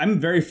I'm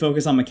very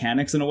focused on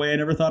mechanics in a way I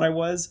never thought I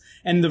was.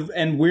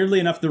 And weirdly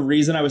enough, the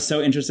reason I was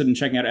so interested in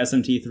checking out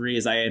SMT3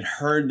 is I had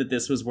heard that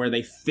this was where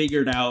they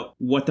figured out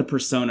what the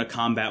Persona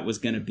combat was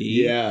going to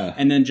be. Yeah.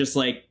 And then just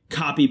like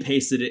copy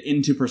pasted it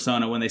into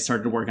Persona when they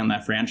started to work on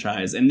that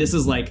franchise. And this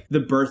is like the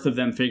birth of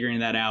them figuring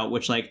that out,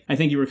 which like I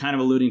think you were kind of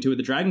alluding to with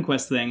the Dragon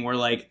Quest thing, where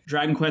like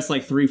Dragon Quest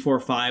like 3, 4,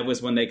 5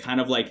 was when they kind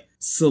of like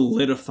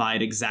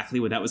solidified exactly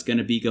what that was going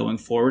to be going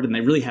forward, and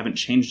they really haven't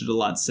changed it a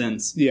lot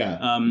since.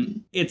 Yeah.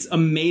 It's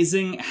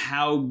amazing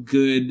how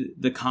good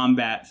the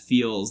combat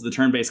feels, the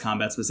turn-based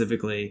combat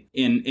specifically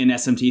in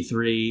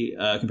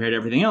SMT3 compared to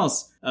everything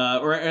else.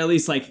 Or at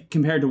least like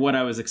compared to what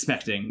I was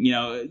expecting, you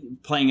know,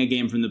 playing a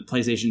game from the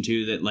PlayStation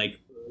 2 that like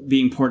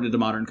being ported to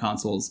modern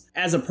consoles.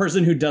 As a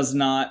person who does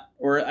not,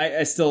 or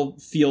I still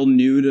feel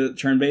new to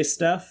turn-based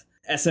stuff,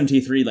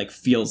 SMT3 like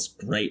feels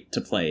great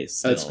to play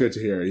still. That's good to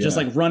hear. Yeah. Just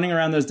like running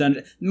around those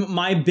dungeons.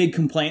 My big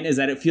complaint is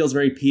that it feels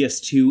very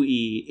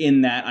PS2-y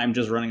in that I'm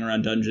just running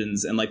around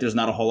dungeons and like there's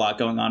not a whole lot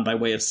going on by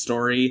way of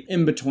story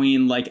in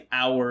between like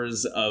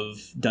hours of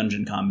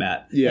dungeon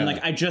combat. Yeah. And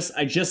like I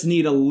just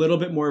need a little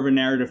bit more of a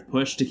narrative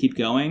push to keep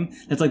going.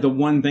 That's like the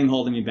one thing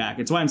holding me back.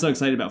 It's why I'm so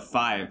excited about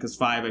 5, because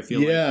 5 I feel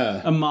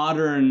like a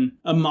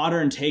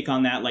modern take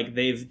on that. Like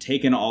they've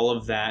taken all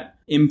of that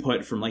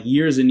input from like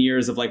years and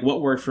years of like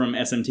what worked from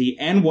SMT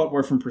and what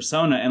worked from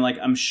Persona, and like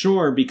I'm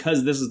sure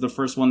because this is the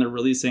first one they're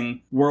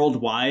releasing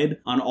worldwide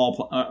on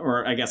all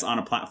or I guess on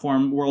a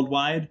platform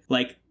worldwide,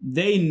 like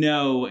they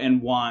know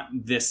and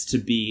want this to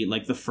be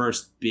like the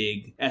first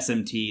big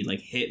SMT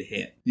like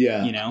hit.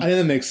 Yeah, you know, I think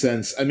that makes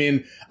sense. I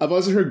mean, I've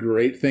also heard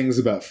great things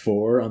about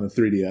 4 on the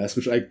 3DS,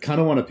 which I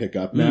kind of want to pick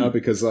up now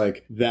because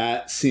like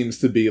that seems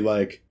to be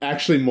like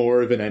actually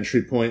more of an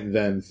entry point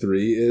than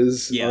 3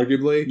 is,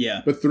 arguably.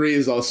 Yeah, but 3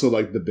 is also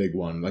like the big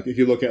one. Like if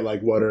you look at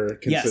like what are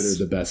considered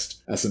the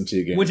best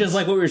SMT games, which is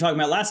like what we were talking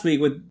about last week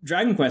with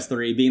Dragon Quest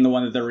 3 being the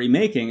one that they're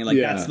remaking, and like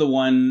that's the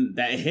one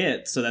that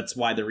hit, so that's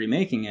why they're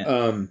remaking it.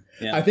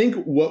 Yeah. I think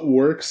what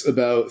works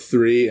about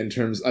 3 in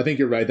terms, I think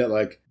you're right that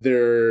like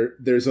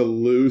there's a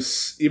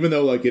loose, even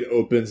though like it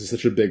opens as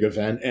such a big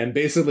event, and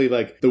basically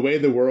like the way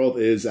the world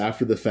is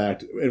after the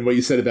fact, and what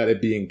you said about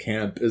it being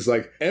camp is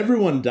like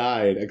everyone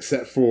died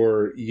except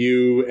for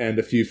you and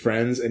a few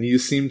friends, and you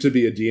seem to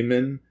be a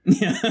demon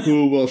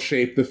who will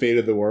shape the fate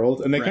of the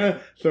world. And they kind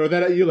of throw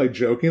that at you like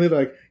jokingly,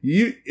 like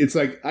it's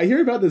like, I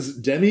hear about this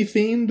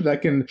demi-fiend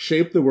that can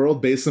shape the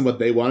world based on what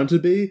they want it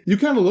to be. You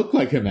kind of look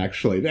like him,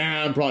 actually.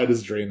 Nah, I'm probably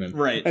just dreaming.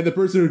 Right. And the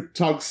person who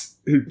talks,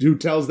 who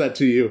tells that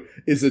to you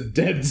is a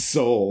dead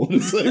soul.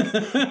 It's like,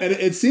 and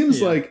it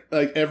seems like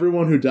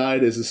everyone who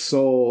died is a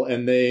soul,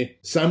 and they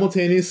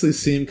simultaneously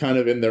seem kind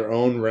of in their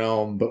own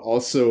realm, but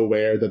also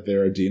aware that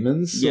there are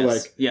demons. So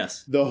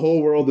the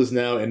whole world is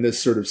now in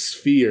this sort of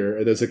sphere,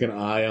 or there's like an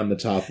eye on the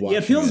top watching. Yeah,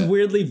 it feels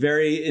weirdly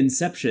very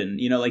Inception,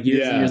 you know, like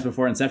years and years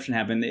before Inception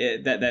happened,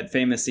 that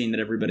famous scene that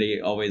everybody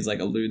always like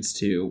alludes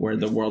to, where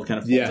the world kind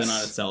of folds in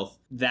on itself.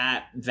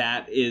 That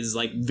is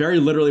like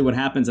very literally what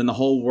happens, and the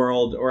whole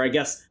world, or I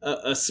guess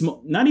a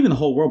small, not even the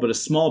whole world, but a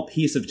small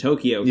piece of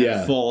Tokyo kind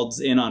of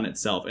folds in on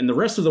itself, and the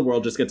rest of the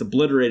world just gets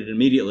obliterated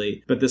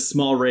immediately. But this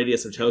small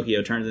radius of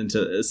Tokyo turns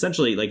into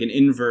essentially like an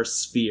inverse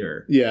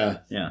sphere. Yeah.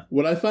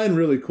 What I find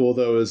really cool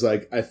though is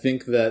like, I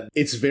think that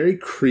it's very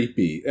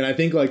creepy, and I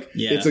think like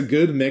it's a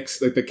good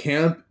mix. Like the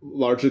camp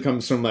largely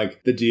comes from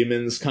like the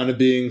demons kind of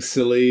being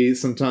silly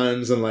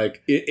sometimes, and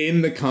like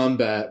in the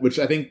combat, which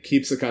I think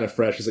keeps it kind of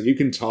fresh, is like you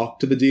can talk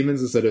to the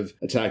demons instead of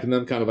attacking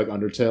them, kind of like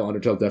Undertale.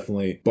 Undertale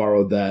definitely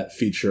borrowed that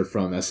feature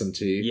from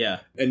SMT. Yeah.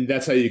 And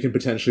that's how you can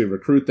potentially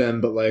recruit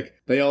them, but like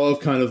they all have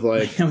kind of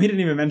like... we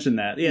didn't even mention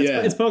that.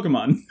 It's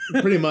Pokemon.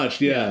 Pretty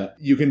much, yeah.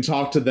 You can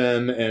talk to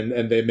them,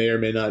 and they may or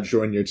may not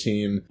join your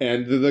team.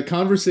 And the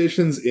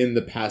conversations in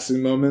the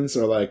passing moments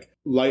are like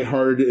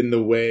lighthearted in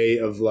the way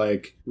of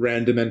like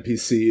random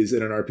NPCs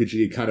in an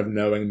RPG kind of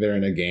knowing they're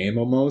in a game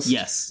almost.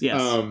 Yes.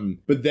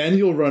 But then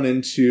you'll run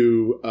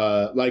into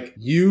like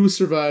you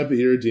survived, but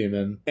you're a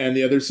demon, and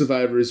the other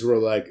survivors were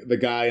like the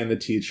guy and the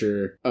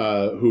teacher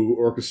who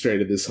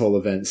orchestrated this whole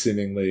event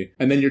seemingly,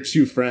 and then your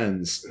two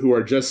friends who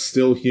are just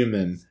still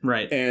human,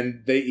 right?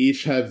 And they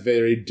each have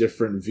very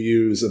different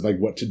views of like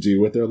what to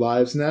do with their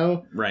lives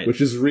now, right?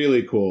 Which is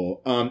really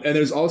cool. And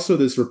there's also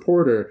this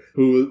reporter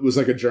who was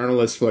like a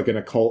journalist for like an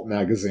occult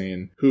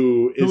magazine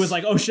who was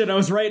like, oh shit, I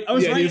was right. I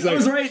was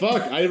right.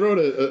 Fuck, I wrote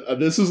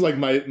this is like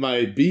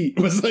my beat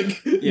was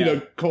like, you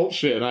know, cult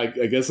shit, and I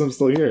guess I'm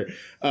still here.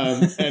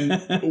 And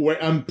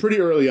I'm pretty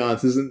early on,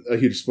 so this isn't a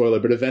huge spoiler,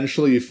 but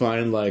eventually you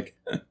find like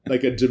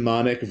a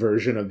demonic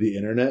version of the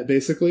internet,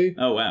 basically.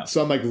 Oh, wow.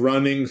 So I'm like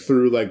running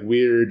through like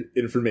weird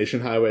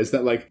information highways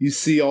that like you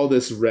see all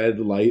this red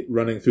light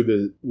running through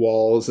the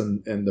walls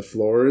and the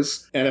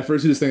floors. And at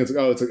first you just think it's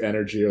like, oh, it's like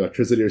energy or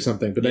electricity or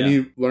something. But then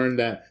you learn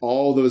that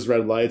all those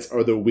red lights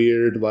are the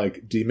weird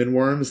like demon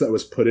worms that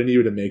was put in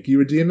you to make you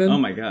a demon. Oh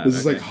my god.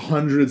 There's like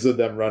hundreds of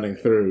them running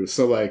through.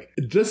 So like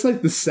just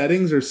like the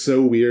settings are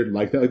so weird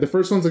like that. Like the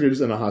first one's like you're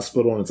just in a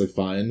hospital and it's like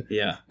fine.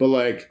 Yeah. But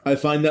like I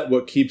find that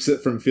what keeps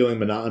it from feeling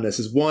monotonous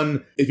is,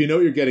 one, if you know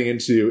what you're getting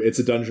into, it's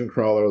a dungeon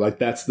crawler, like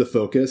that's the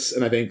focus.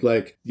 And I think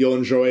like you'll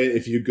enjoy it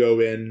if you go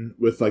in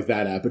with like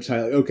that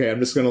appetite. Like, okay, I'm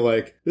just gonna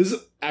like, this is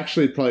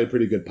actually probably a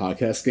pretty good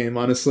podcast game,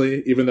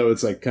 honestly, even though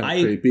it's like kind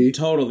of creepy. I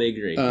totally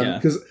agree.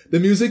 Because the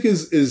music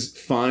is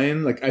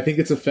fine. Like I think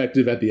it's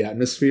effective at the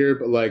atmosphere,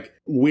 but like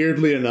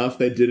weirdly enough,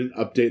 they didn't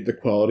update the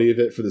quality of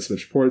it for the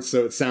Switch ports,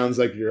 so it sounds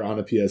like you're on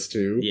a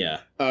PS2. Yeah.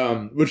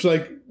 Which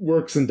like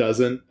works and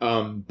doesn't.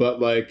 But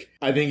like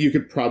I think you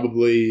could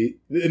probably,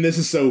 and this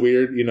is so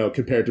weird, you know,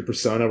 compared to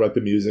Persona, where like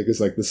the music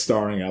is like the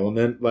starring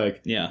element.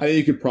 Like I think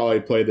you could probably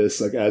play this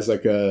like as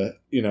like a,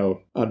 you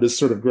know, just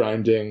sort of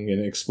grinding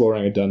and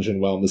exploring a dungeon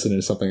while listening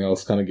to something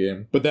else kind of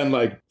game. But then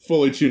like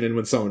fully tune in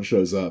when someone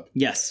shows up.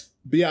 Yes.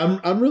 But yeah,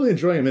 I'm really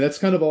enjoying it. I mean, that's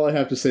kind of all I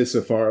have to say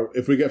so far.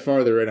 If we get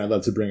farther in, I'd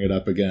love to bring it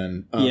up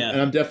again.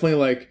 And I'm definitely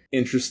like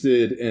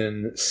interested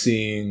in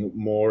seeing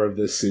more of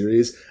this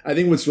series. I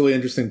think what's really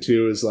interesting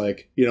too is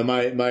like, you know,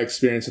 my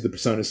experience with the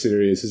Persona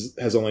series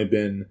has only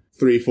been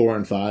 3, 4,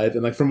 and 5.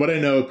 And like from what I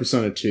know of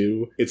Persona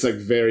 2, it's like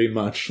very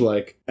much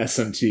like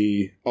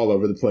SMT all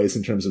over the place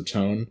in terms of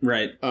tone.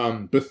 Right.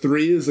 But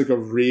 3 is like a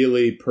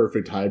really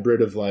perfect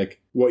hybrid of like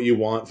what you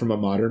want from a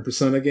modern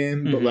Persona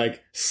game, but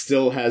like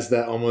still has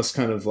that almost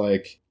kind of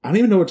like, I don't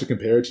even know what to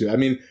compare it to. I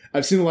mean,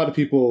 I've seen a lot of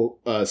people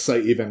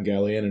cite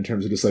Evangelion in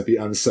terms of just like the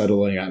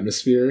unsettling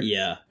atmosphere.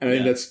 Yeah. And I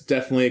think that's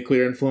definitely a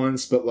clear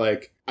influence, but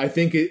like I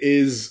think it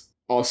is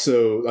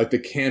also like the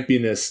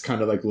campiness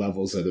kind of like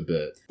levels it a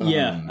bit.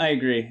 Yeah, I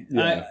agree.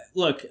 Yeah.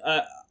 Look,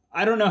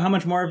 I don't know how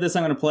much more of this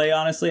I'm going to play,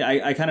 honestly.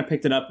 I kind of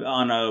picked it up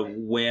on a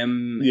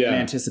whim in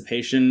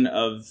anticipation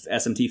of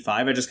SMT5.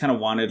 I just kind of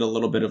wanted a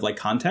little bit of like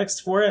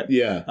context for it.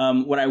 Yeah.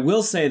 What I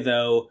will say,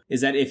 though,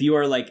 is that if you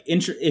are like,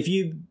 if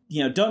you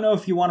don't know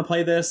if you want to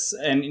play this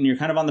and you're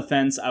kind of on the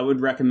fence, I would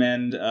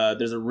recommend,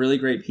 there's a really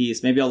great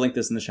piece. Maybe I'll link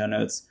this in the show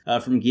notes,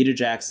 from Gita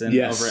Jackson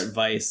over at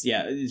Vice.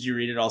 Yeah. Did you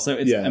read it also?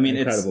 It's, I mean,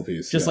 incredible it's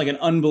piece. Just like an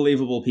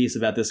unbelievable piece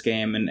about this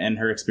game and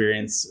her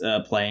experience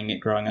playing it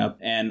growing up.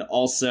 And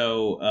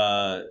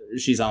also,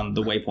 she's on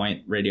the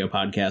Waypoint Radio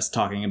podcast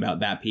talking about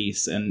that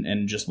piece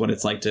and just what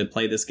it's like to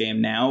play this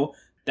game now,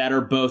 that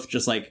are both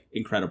just like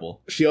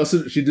incredible. She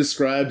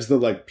describes the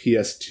like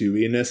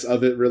PS2-iness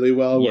of it really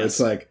well, where it's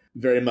like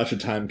very much a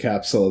time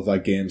capsule of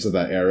like games of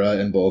that era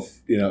in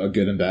both, you know, a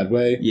good and bad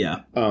way.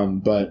 Yeah.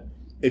 But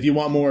if you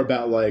want more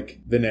about like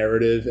the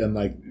narrative and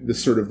like the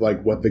sort of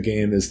like what the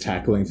game is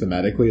tackling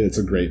thematically, it's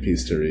a great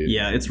piece to read.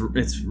 Yeah, it's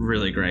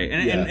really great,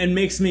 and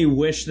makes me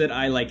wish that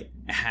I like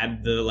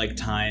had the like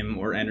time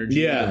or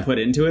energy to put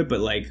into it. But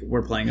like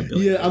we're playing a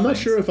billion. Yeah, I'm not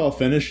sure if I'll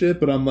finish it,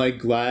 but I'm like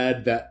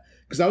glad that.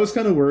 Because I was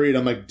kind of worried.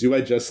 I'm like, do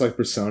I just like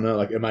Persona?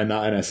 Like, am I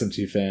not an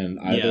SMT fan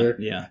either?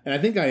 Yeah. And I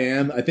think I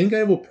am. I think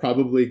I will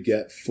probably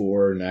get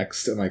 4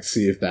 next and like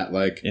see if that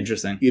like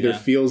interesting either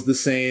feels the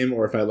same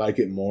or if I like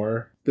it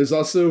more. There's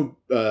also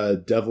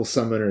Devil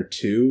Summoner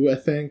 2, I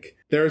think.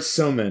 There are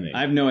so many.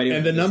 I have no idea.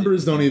 And the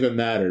numbers don't even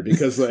matter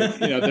because like,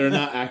 you know, they're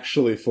not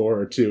actually 4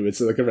 or 2. It's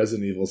like a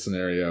Resident Evil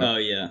scenario. Oh,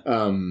 yeah.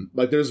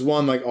 Like there's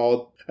one like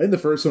I think the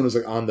first one was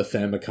like on the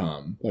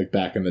Famicom, like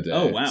back in the day.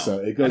 Oh, wow. So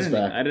it goes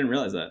back. I didn't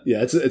realize that.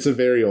 Yeah, it's a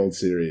very old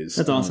series.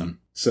 That's awesome.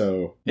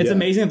 So it's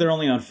amazing that they're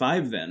only on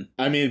 5 then.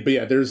 I mean, but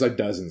yeah, there's like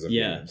dozens of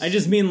games. I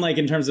just mean like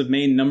in terms of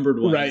main numbered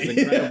ones. Right.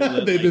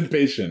 They've been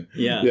patient.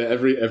 Yeah. Yeah,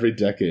 every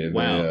decade.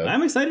 Wow.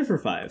 I'm excited for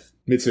 5.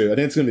 Me too. I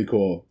think it's gonna be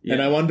cool. Yeah.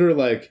 And I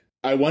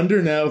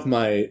wonder now if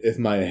my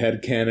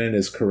headcanon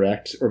is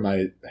correct, or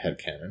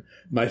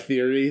my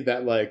theory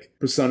that like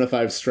Persona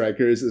 5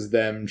 Strikers is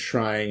them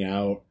trying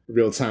out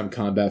real-time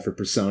combat for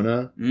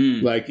Persona.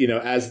 Like, you know,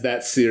 as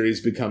that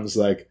series becomes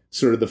like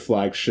sort of the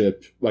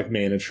flagship like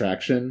main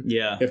attraction.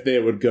 Yeah. If they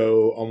would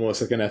go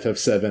almost like an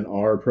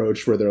FF7R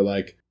approach where they're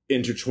like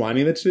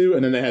intertwining the two,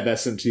 and then they have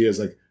SMT as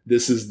like,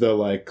 this is the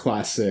like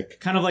classic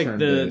kind of like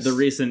the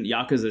recent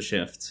Yakuza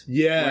shift.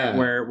 Yeah.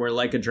 Where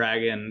Like a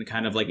Dragon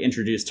kind of like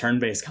introduced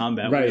turn-based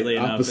combat, right, really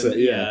opposite,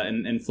 enough.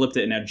 And flipped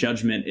it, and now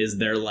Judgment is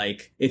their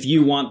like, if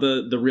you want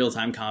the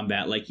real-time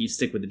combat, like you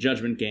stick with the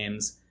Judgment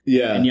games.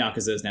 Yeah. And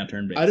Yakuza is now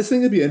turn-based. I just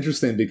think it'd be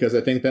interesting because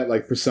I think that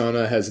like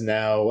Persona has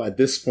now at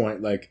this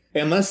point, like,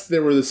 unless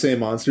there were the same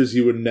monsters,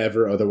 you would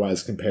never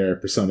otherwise compare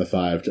Persona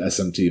 5 to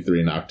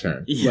SMT3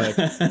 Nocturne. Yeah.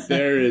 Like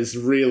there is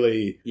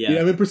really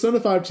I mean Persona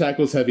 5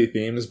 tackles heavy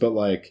themes, but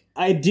like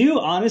I do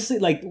honestly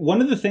like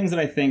one of the things that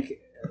I think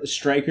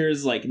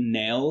Strikers like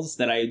nails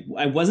that I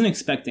wasn't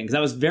expecting, because I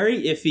was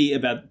very iffy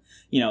about,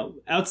 you know,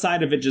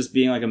 outside of it just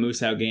being like a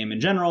Musou game in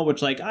general,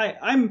 which like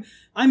I'm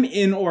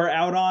in or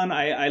out on.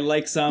 I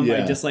like some,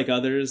 I dislike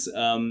others.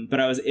 But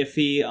I was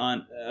iffy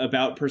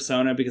about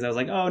Persona because I was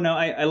like, oh no,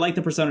 I like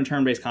the Persona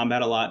turn-based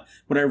combat a lot.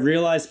 What I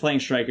realized playing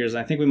Strikers,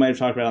 and I think we might have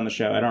talked about it on the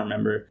show, I don't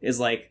remember, is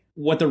like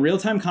what the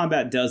real-time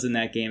combat does in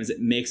that game is it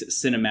makes it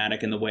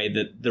cinematic in the way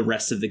that the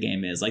rest of the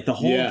game is. Like the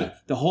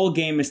whole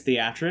game is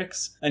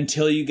theatrics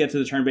until you get to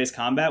the turn-based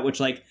combat,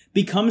 which like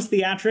becomes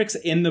theatrics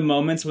in the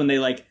moments when they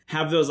like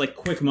have those like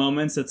quick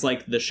moments. It's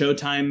like the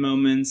Showtime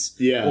moments,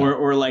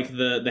 or like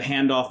the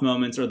handoff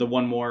moments, or the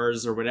one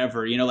mores or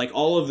whatever. You know, like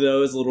all of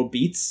those little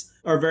beats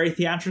are very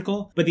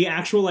theatrical, but the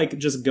actual like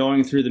just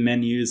going through the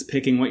menus,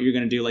 picking what you're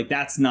going to do, like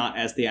that's not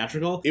as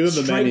theatrical. Even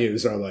the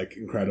menus are like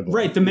incredible.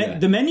 Right, the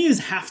menus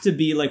have to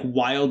be like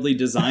wildly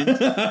designed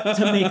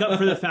to make up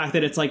for the fact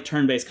that it's like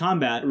turn-based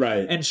combat.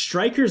 Right. And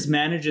Strikers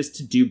manages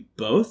to do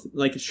both.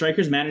 Like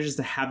Strikers manages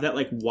to have that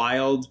like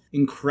wild,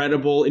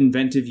 incredible,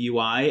 inventive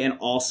UI and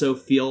also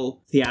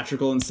feel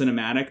theatrical and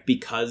cinematic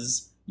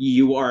because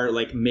you are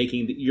like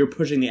you're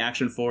pushing the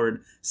action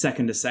forward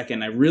second to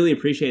second. I really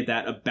appreciate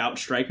that about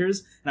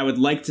Strikers, and I would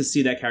like to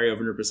see that carry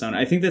over to Persona.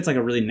 I think that's like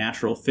a really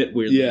natural fit,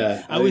 weirdly.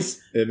 Yeah,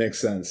 it makes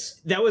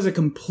sense. That was a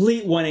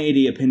complete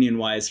 180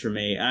 opinion-wise for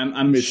me.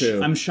 Me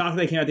too. I'm shocked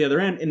they came out the other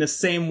end in the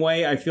same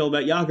way I feel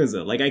about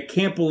Yakuza. Like, I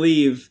can't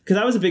believe, because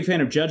I was a big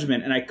fan of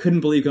Judgment, and I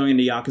couldn't believe going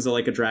into Yakuza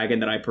Like a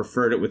Dragon that I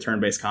preferred it with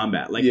turn-based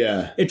combat. Like,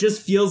 it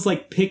just feels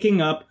like picking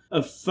up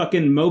a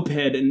fucking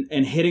moped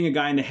and hitting a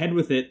guy in the head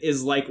with it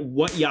is like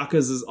what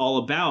Yakuza is all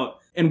about.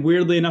 And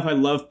weirdly enough, I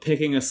love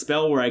picking a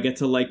spell where I get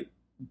to like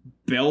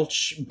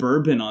belch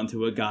bourbon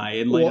onto a guy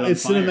and light it on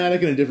it's fire.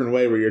 Cinematic in a different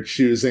way where you're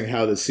choosing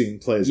how the scene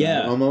plays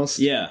out, almost.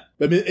 Yeah.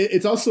 I mean,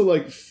 it's also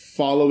like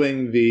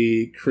following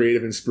the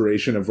creative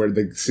inspiration of where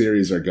the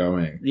series are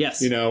going.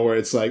 Yes. You know, where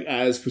it's like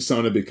as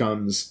Persona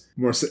becomes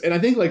more... And I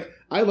think like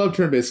I love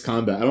turn-based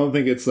combat. I don't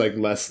think it's like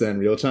less than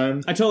real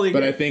time. I totally agree.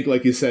 But I think,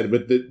 like you said,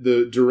 with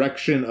the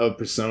direction of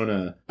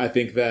Persona, I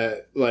think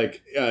that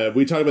like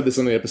we talked about this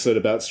on the episode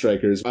about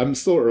Strikers. I'm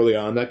still early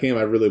on in that game.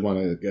 I really want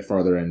to get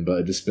farther in, but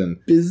I've just been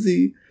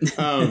busy.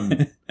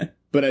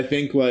 But I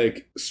think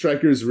like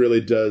Strikers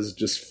really does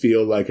just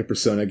feel like a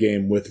Persona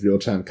game with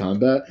real-time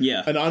combat.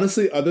 Yeah. And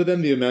honestly, other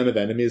than the amount of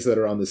enemies that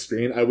are on the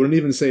screen, I wouldn't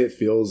even say it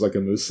feels like a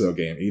Musou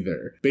game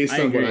either, based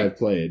on what I've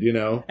played, you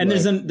know? And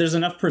like, there's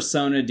enough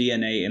Persona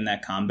DNA in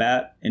that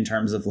combat in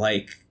terms of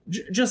like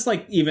just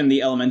like even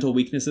the elemental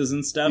weaknesses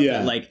and stuff. Yeah.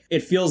 That, like,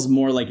 it feels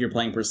more like you're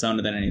playing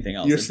Persona than anything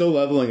else. You're still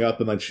leveling up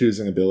and like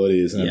choosing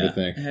abilities and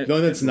everything. The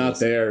only that's not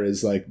there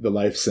is like the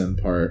life sim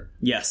part.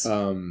 Yes.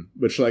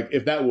 Which like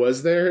if that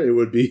was there, it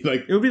would be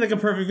like a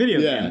perfect video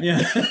game. Yeah.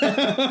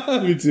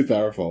 It'd be too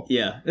powerful.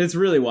 Yeah. It's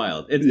really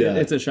wild.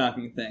 It's a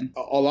shocking thing.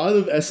 A lot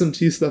of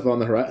SMT stuff on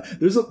the horizon.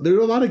 There are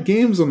a lot of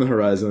games on the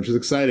horizon, which is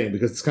exciting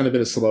because it's kind of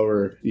been a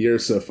slower year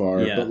so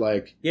far. Yeah. But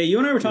like, yeah, you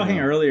and I were talking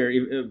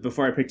earlier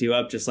before I picked you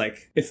up. Just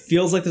like it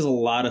feels like there's a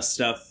lot of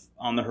stuff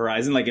on the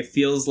horizon. Like it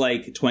feels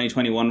like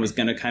 2021 was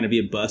going to kind of be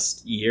a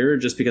bust year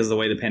just because of the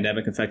way the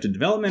pandemic affected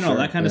development and all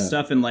that kind of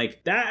stuff. And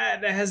like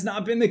that has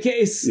not been the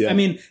case. Yeah. I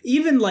mean,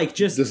 even like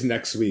just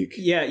next week.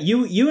 Yeah.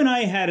 You and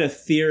I had a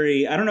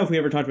theory. I don't know if we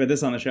ever talked about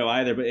this on the show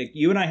either, but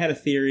you and I had a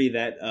theory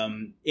that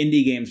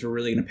indie games were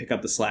really going to pick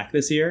up the slack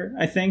this year,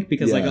 I think,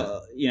 because like,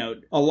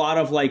 a lot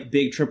of like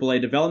big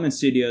AAA development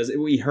studios,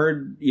 we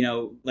heard,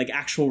 like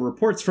actual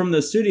reports from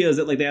those studios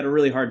that like they had a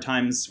really hard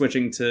time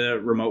switching to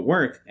remote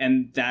work.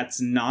 And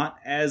that's not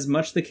as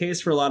much the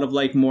case for a lot of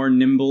like more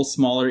nimble,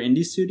 smaller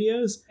indie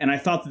studios. And I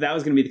thought that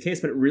was going to be the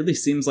case, but it really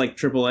seems like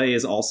AAA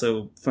is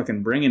also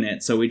fucking bringing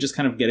it. So we just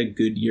kind of get a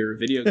good year of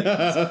video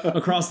games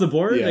across the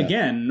board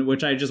again,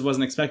 which I just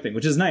wasn't expecting,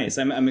 which is nice.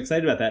 I'm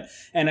excited about that.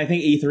 And I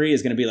think E3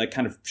 is going to be like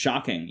kind of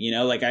shocking,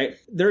 like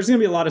there's going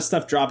to be a lot of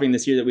stuff dropping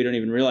this year that we don't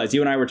even realize. You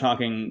and I were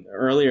talking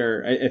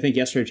earlier, I think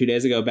yesterday or 2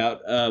 days ago,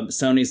 about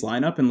Sony's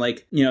lineup, and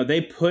like,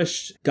 they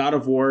pushed God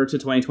of War to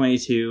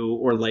 2022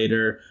 or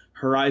later.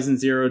 Horizon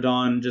Zero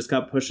Dawn just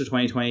got pushed to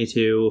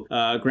 2022.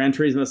 Gran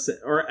Turismo,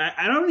 or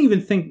I don't even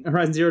think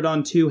Horizon Zero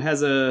Dawn 2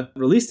 has a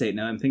release date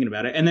now I'm thinking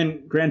about it. And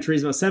then Gran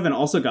Turismo 7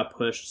 also got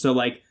pushed. So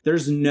like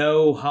there's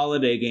no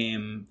holiday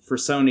game for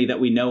Sony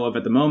that we know of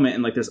at the moment.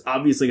 And like there's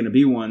obviously going to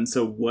be one.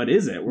 So what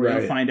is it? We're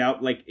going to find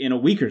out like in a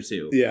week or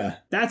two. Yeah.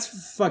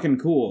 That's fucking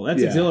cool.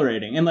 That's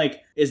exhilarating. And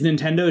like, is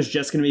Nintendo's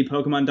just going to be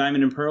Pokemon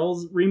Diamond and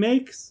Pearls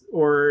remakes?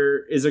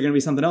 Or is there going to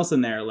be something else in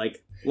there?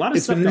 Like, a lot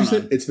of stuff going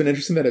on. It's been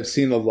interesting that I've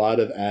seen a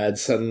lot of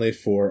ads suddenly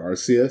for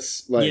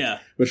Arceus,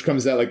 which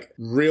comes out like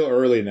real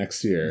early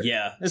next year.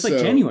 Yeah, it's like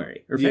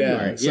January or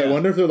February. So I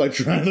wonder if they're like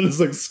trying to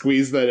just like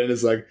squeeze that in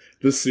as like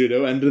the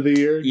pseudo end of the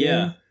year.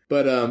 Yeah,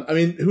 but I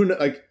mean, who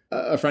like.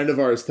 A friend of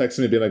ours texted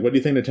me being like, what do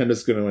you think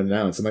Nintendo's going to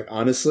announce? I'm like,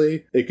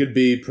 honestly, it could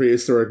be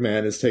Prehistoric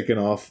Man is taken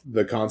off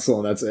the console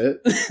and that's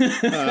it.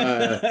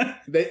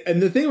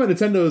 And the thing about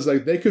Nintendo is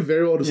like, they could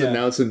very well just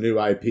announce a new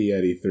IP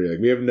at E3. Like,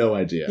 we have no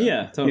idea.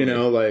 Yeah, totally.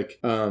 Like,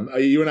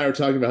 you and I were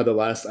talking about how the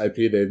last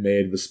IP they've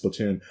made was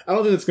Splatoon. I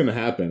don't think it's going to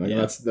happen.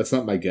 Like, that's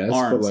not my guess.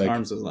 Arms, but like,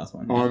 Arms was the last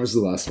one. Arms was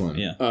the last one.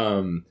 Yeah.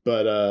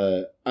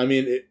 I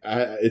mean,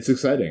 it's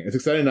exciting. It's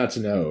exciting not to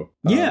know.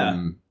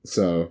 Yeah.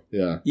 So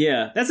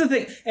yeah, that's the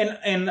thing,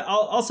 and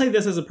I'll say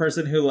this as a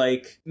person who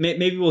like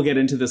maybe we'll get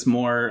into this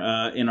more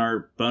in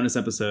our bonus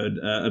episode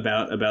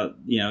about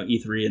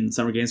E3 and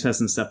Summer Games Fest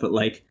and stuff. But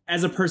like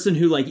as a person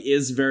who like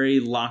is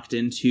very locked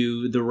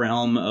into the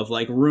realm of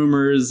like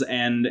rumors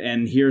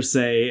and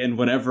hearsay and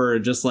whatever,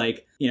 just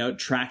like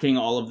tracking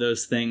all of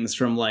those things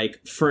from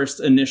like first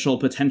initial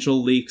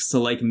potential leaks to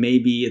like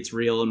maybe it's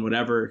real and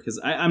whatever. Because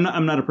I'm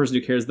not a person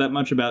who cares that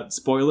much about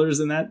spoilers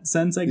in that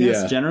sense. I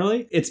guess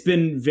generally it's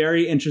been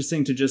very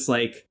interesting to just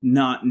like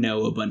not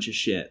know a bunch of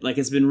shit. Like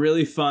it's been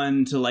really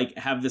fun to like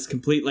have this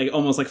complete like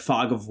almost like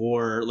fog of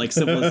war like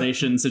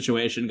civilization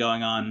situation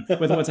going on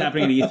with what's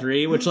happening at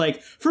E3, which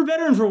like for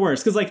better and for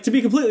worse, because like to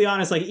be completely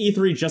honest, like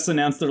E3 just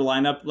announced their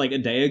lineup like a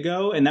day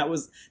ago, and that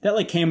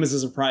like came as a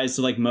surprise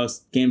to like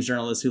most games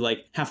journalists who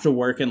like have to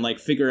work and like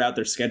figure out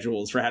their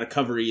schedules for how to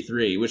cover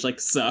E3, which like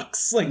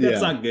sucks. Like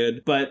that's not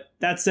good. But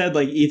that said,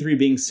 like E3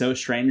 being so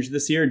strange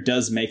this year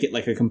does make it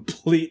like a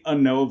complete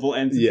unknowable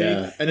entity.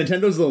 Yeah, and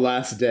Nintendo's the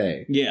last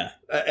day. Yeah.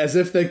 As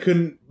if they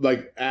couldn't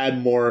like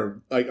add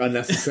more like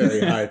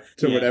unnecessary hype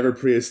to whatever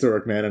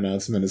Prehistoric Man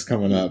announcement is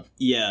coming up.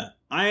 Yeah.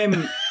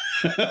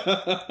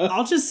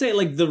 I'll just say,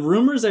 like, the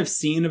rumors I've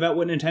seen about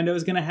what Nintendo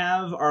is going to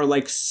have are,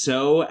 like,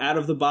 so out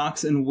of the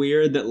box and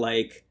weird that,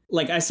 like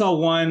I saw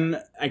one,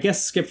 I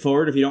guess skip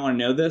forward if you don't want to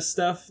know this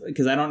stuff,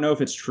 because I don't know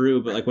if it's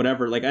true, but, like,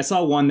 whatever. Like, I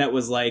saw one that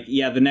was, like,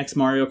 the next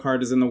Mario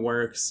Kart is in the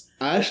works.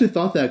 I actually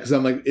thought that, because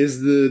I'm like,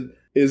 is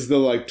the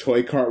like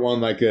toy cart one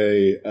like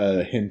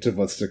a hint of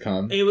what's to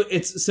come?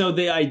 It's so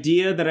the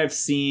idea that I've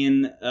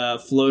seen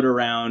float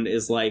around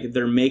is like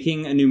they're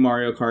making a new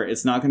Mario Kart.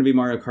 It's not going to be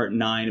Mario Kart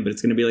 9, but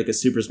it's going to be like a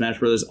Super Smash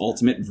Bros.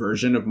 Ultimate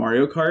version of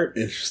Mario Kart.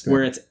 Interesting.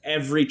 Where it's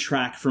every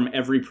track from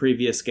every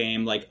previous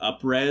game like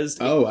up-resed.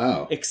 Oh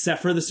wow!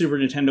 Except for the Super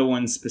Nintendo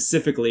one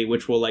specifically,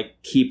 which will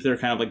like keep their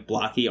kind of like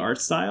blocky art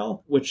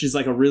style, which is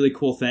like a really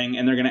cool thing.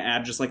 And they're going to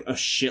add just like a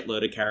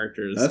shitload of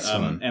characters. That's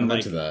fun. And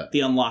like the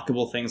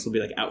unlockable things will be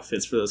like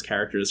outfits for those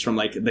characters from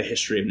like the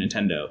history of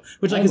Nintendo,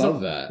 which like is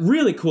a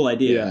really cool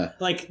idea. Yeah.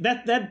 Like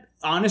that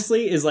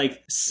honestly is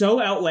like so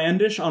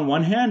outlandish on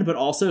one hand, but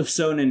also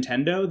so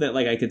Nintendo that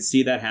like I could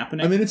see that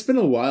happening. I mean, it's been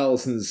a while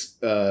since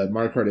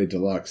Mario Kart 8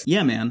 Deluxe.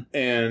 Yeah, man.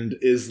 And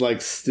is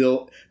like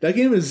still, that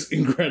game is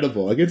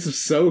incredible. Like it's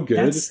so good.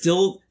 That's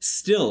still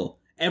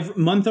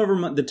month over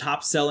month, the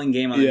top selling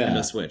game on the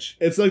Nintendo Switch.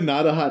 It's like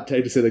not a hot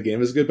take to say the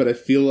game is good, but I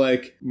feel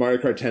like Mario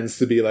Kart tends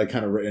to be like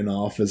kind of written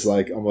off as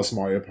like almost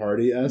Mario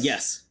Party-esque.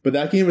 Yes. But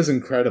that game is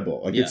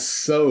incredible. Like it's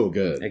so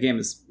good. That game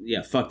is,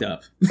 fucked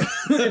up.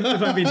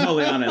 if I'm being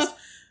totally honest.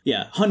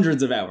 Yeah,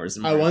 hundreds of hours.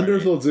 I wonder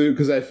if they'll do,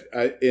 because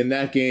I in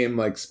that game,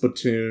 like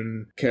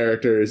Splatoon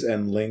characters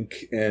and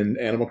Link and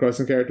Animal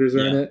Crossing characters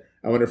are in it.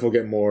 I wonder if we'll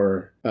get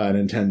more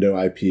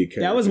Nintendo IP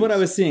characters. That was what I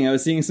was seeing. I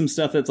was seeing some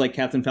stuff that's like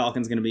Captain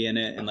Falcon's going to be in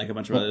it and like a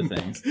bunch of other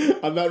things.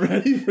 I'm not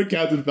ready for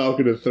Captain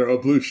Falcon to throw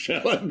a blue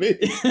shell at me.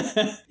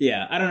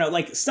 Yeah, I don't know.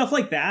 Like stuff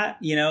like that,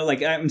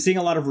 like I'm seeing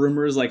a lot of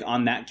rumors like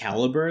on that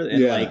caliber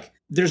and like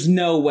there's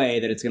no way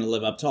that it's going to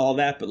live up to all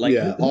that, but like...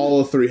 Yeah,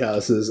 all 3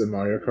 houses in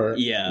Mario Kart.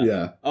 Yeah.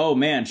 Yeah. Oh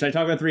man, should I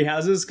talk about 3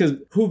 houses? Because,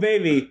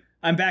 baby,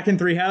 I'm back in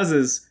 3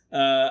 houses.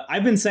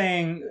 I've been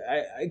saying,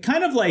 I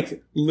kind of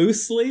like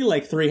loosely,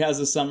 like 3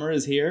 Houses Summer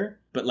is here,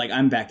 but like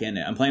I'm back in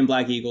it. I'm playing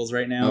Black Eagles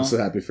right now. I'm so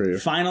happy for you.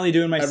 Finally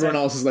doing my Everyone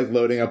else is like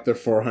loading up their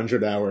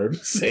 400-hour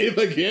save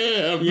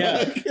again.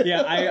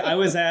 Yeah. I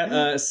was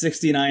at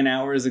 69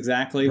 hours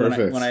exactly when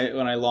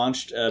I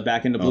launched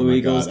back into Blue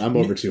Eagles. God. I'm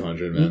over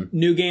 200, man.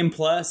 New Game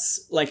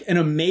Plus, like an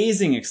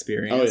amazing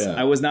experience. Oh, yeah.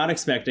 I was not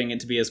expecting it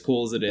to be as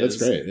cool as it is.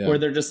 That's great. Yeah. Where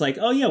they're just like,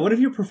 oh yeah, what if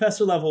your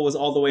professor level was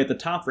all the way at the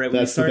top right when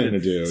you started?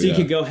 That's the thing to do. So you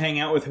could go hang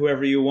out with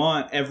whoever you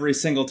want every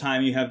single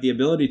time you have the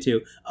ability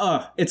to.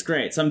 Oh, it's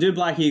great. So I'm doing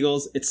Black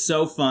Eagles. It's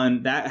so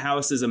fun. That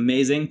house is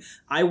amazing.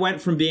 I went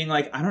from being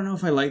like, I don't know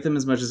if I like them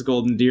as much as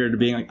Golden Deer to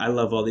being like, I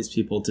love all these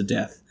people to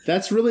death.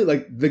 That's really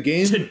like the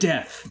game to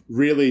death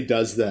really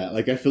does that.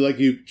 Like I feel like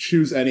you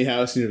choose any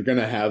house and you're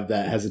gonna have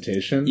that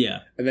hesitation. Yeah.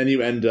 And then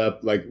you end up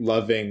like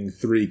loving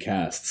 3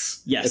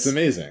 casts. Yes. It's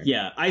amazing.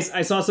 Yeah. I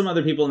saw some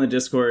other people in the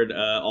Discord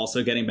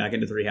also getting back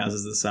into 3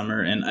 Houses this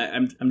summer, and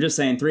I'm just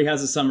saying 3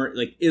 Houses Summer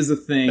like is a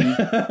thing.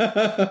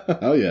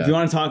 Oh yeah. If you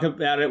want to talk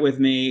about it with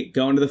me,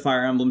 go into the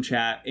Fire Emblem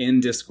chat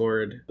in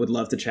Discord. Would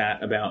love to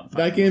chat about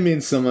Fire Emblem. Game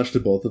means so much to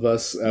both of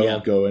us. I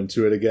won't go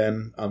into it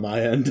again on my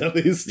end at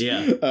least.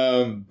 Yeah.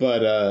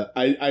 But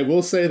I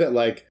will say that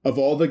like of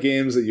all the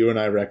games that you and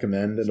I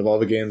recommend and of all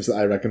the games that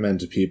I recommend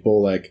to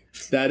people, like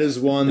that is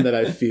one that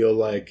I feel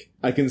like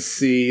I can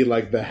see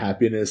like the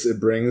happiness it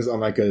brings on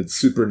like a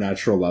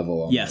supernatural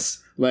level. Almost.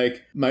 Yes.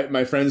 Like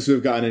my friends who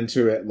have gotten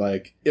into it,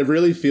 like it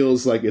really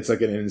feels like it's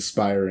like an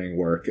inspiring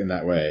work in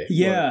that way.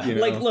 Yeah. Or,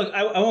 like, look,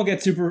 I won't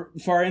get super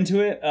far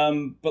into it.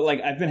 But like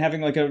I've been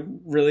having like a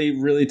really,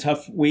 really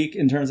tough week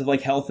in terms of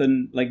like health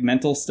and like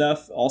mental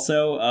stuff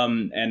also.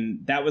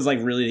 And that was like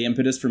really the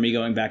impetus for me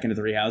going back into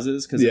 3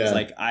 Houses. Cause it was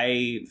like,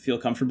 I feel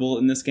comfortable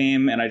in this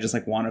game and I just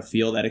like want to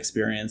feel that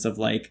experience of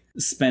like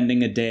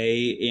spending a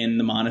day in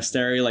the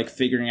monastery, like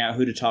figuring out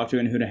who to talk to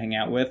and who to hang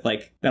out with.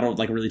 Like that'll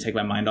like really take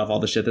my mind off all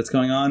the shit that's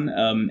going on.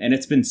 And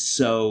it's been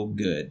so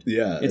good.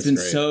 Yeah, it's been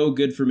so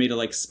good for me to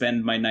like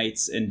spend my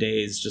nights and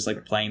days just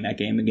like playing that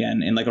game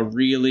again in like a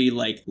really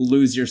like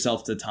lose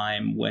yourself to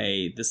time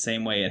way, the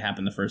same way it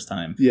happened the first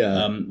time.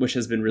 Yeah, which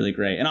has been really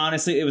great. And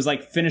honestly, it was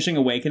like finishing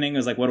Awakening. It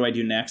was like, what do I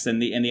do next? And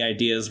the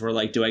ideas were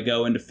like, do I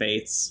go into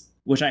Fates,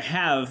 which I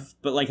have,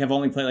 but like have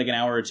only played like an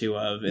hour or 2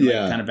 of and like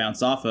kind of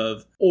bounced off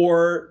of,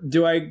 or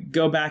do I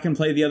go back and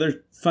play the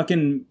other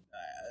fucking,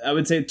 I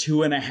would say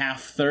 2.5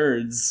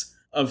 thirds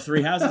of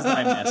 3 Houses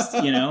that I missed,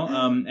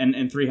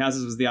 and 3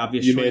 Houses was the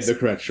obvious choice. You made the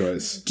correct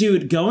choice.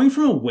 Dude, going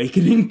from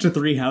Awakening to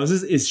 3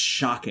 Houses is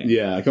shocking.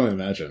 Yeah, I can only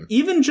imagine.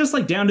 Even just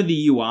like down to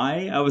the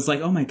UI, I was like,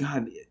 oh my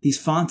god, these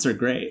fonts are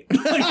great.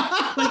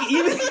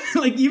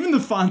 even the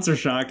fonts are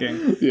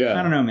shocking. Yeah.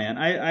 I don't know, man.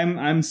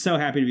 I'm so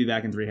happy to be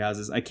back in 3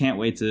 Houses. I can't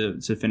wait to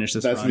finish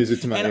this That's run. Music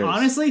to my ears. And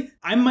honestly,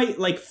 I might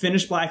like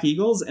finish Black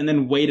Eagles and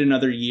then wait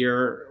another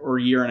year or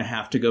year and a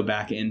half to go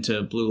back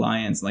into Blue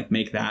Lions and like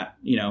make that,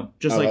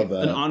 just like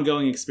an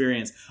ongoing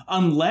experience,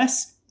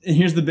 unless, and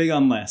here's the big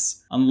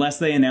unless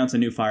they announce a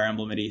new Fire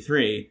Emblem at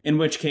E3, in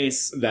which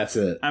case that's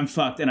it. I'm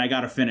fucked and I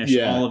gotta finish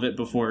all of it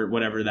before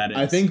whatever that is.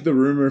 I think the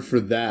rumor for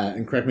that,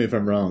 and correct me if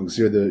I'm wrong, because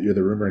you're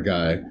the rumor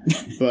guy,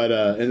 but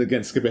and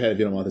again, skip ahead if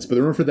you don't want this, but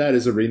the rumor for that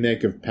is a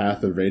remake of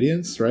Path of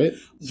Radiance, right?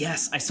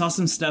 Yes, I saw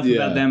some stuff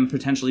about them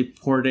potentially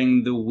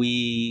porting the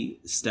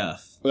Wii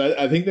stuff. Well,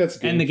 I think that's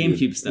GameCube. And the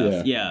GameCube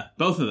stuff. Yeah,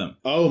 both of them.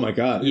 Oh my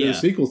god, they're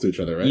sequels to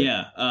each other, right?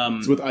 Yeah,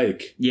 it's with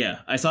Ike. Yeah,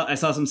 I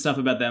saw some stuff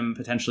about them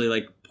potentially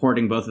like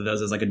porting both of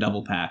those as like a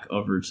double pack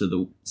over to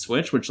the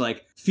Switch, which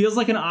like feels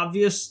like an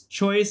obvious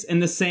choice in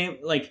the same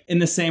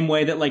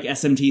way that like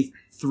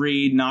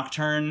SMT3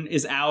 Nocturne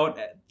is out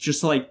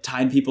just to like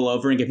tide people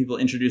over and get people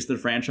introduced to the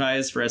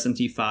franchise for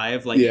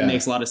SMT5. Like it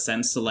makes a lot of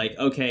sense to like,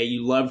 okay,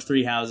 you loved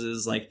 3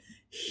 Houses, like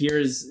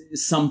here's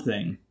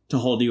something to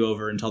hold you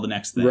over until the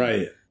next thing.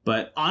 Right.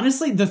 But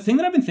honestly, the thing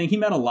that I've been thinking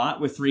about a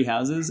lot with Three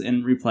Houses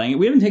and replaying it,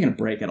 we haven't taken a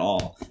break at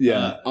all.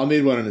 Yeah, I'll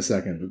need one in a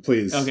second, but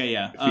please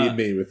feed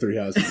me with Three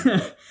Houses.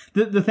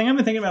 The thing I've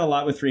been thinking about a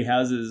lot with Three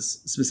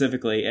Houses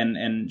specifically,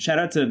 and shout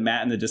out to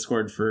Matt in the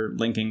Discord for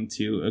linking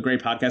to a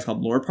great podcast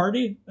called Lore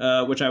Party,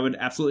 which I would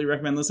absolutely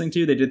recommend listening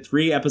to. They did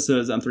 3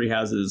 episodes on Three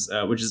Houses,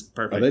 which is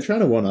perfect. Are they trying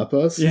to one-up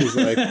us? Yeah.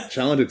 Like,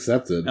 challenge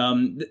accepted.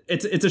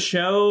 It's a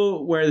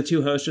show where the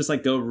two hosts just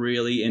like go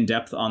really in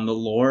depth on the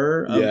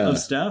lore of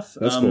stuff.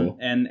 That's cool.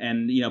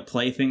 And you know,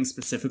 play things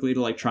specifically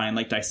to like try and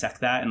like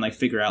dissect that and like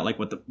figure out like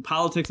what the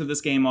politics of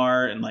this game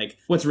are and like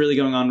what's really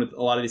going on with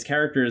a lot of these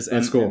characters.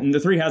 That's cool. And the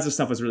Three Houses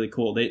stuff was really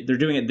cool. They're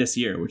doing it this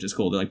year, which is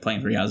cool. They're like playing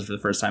Three Houses for the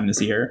first time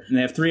this year. And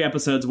they have 3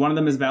 episodes. One of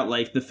them is about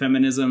like the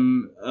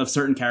feminism of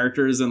certain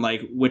characters and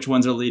like which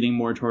ones are leading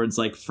more towards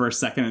like first,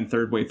 second, and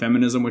third wave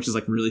feminism, which is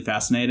like really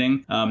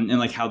fascinating. And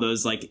like how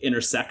those like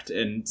intersect,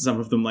 and some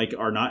of them like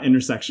are not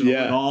intersectional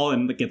at all,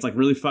 and it gets like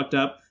really fucked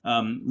up.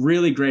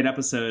 Really great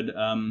episode.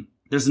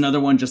 There's another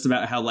one just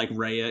about how like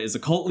Rhea is a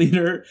cult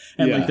leader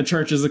and like the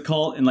church is a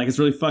cult and like it's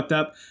really fucked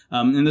up.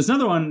 And there's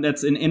another one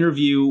that's an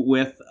interview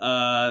with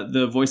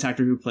the voice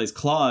actor who plays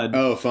Claude.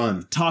 Oh,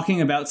 fun. Talking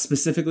about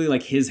specifically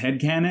like his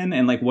headcanon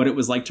and like what it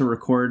was like to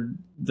record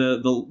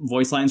the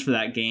voice lines for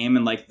that game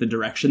and like the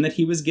direction that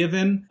he was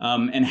given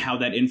and how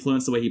that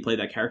influenced the way he played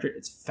that character.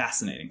 It's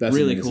fascinating. That's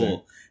really amazing.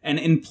 Cool. And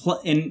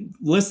in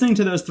listening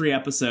to those 3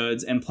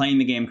 episodes and playing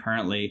the game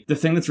currently, the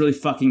thing that's really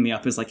fucking me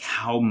up is like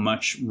how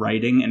much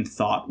writing and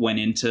thought went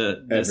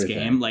into this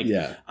game. Like,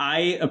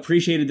 I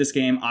appreciated this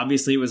game.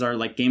 Obviously, it was our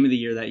like game of the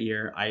year that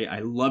year. I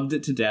loved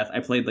it to death.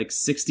 I played like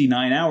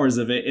 69 hours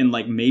of it in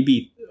like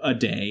maybe a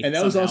day. And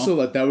that was also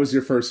like, that was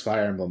your first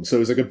Fire Emblem. So it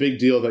was like a big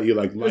deal that you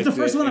like liked it. It was the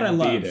first one that I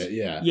loved.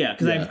 Yeah,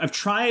 because I've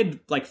tried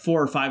like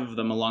 4 or 5 of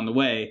them along the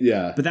way.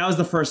 Yeah. But that was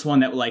the first one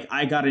that like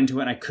I got into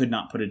it and I could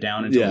not put it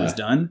down until it was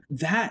done.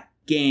 That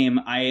game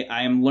I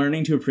am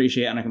learning to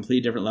appreciate on a completely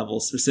different level,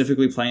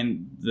 specifically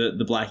playing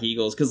the Black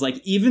Eagles, because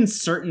like even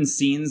certain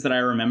scenes that I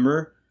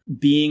remember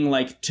being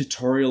like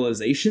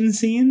tutorialization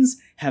scenes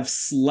have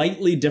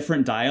slightly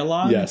different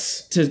dialogue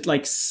to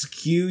like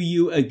skew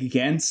you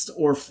against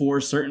or for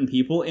certain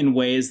people in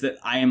ways that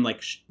I am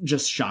like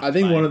just shocked. I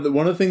think by. one of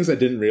the things I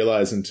didn't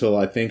realize until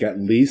I think at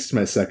least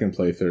my second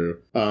playthrough.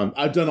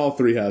 I've done all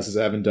 3 houses.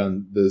 I haven't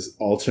done this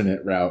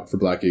alternate route for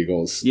Black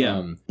Eagles.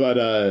 But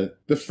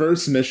the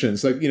first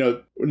missions, like, you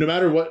know, no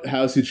matter what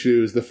house you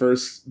choose, the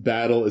first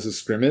battle is a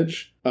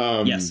scrimmage.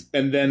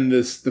 And then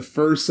the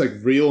first like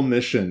real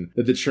mission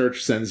that the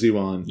church sends you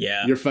on,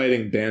 you're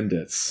fighting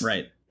bandits.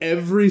 Right.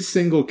 Every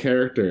single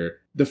character,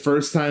 the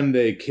first time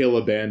they kill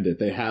a bandit,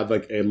 they have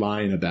like a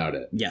line about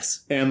it.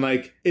 Yes. And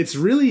like, it's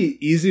really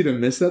easy to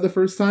miss that the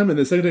first time. And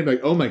the second time,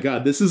 like, oh my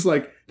God, this is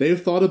like,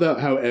 they've thought about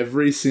how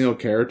every single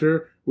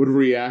character would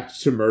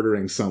react to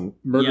murdering someone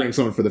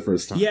for the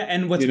first time. Yeah,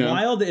 and what's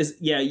wild is,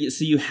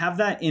 so you have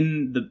that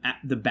in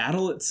the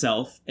battle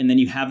itself, and then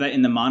you have that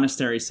in the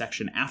monastery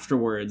section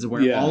afterwards,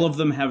 where all of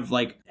them have,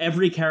 like,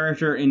 every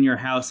character in your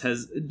house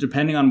has,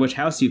 depending on which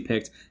house you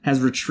picked, has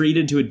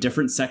retreated to a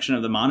different section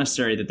of the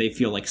monastery that they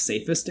feel, like,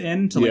 safest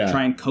in to, like,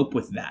 try and cope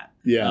with that.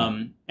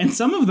 Yeah. And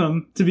some of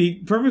them, to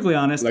be perfectly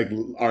honest, like,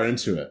 are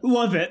into it.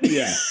 Love it.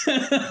 Yeah.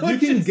 You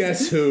can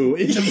guess who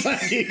in the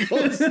Black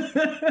Eagles.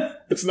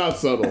 It's not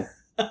subtle.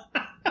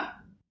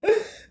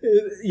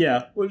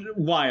 Yeah,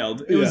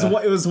 wild. It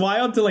was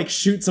wild to like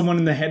shoot someone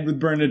in the head with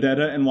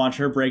Bernadetta and watch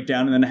her break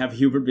down, and then have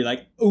Hubert be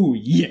like, "Oh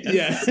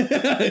yes,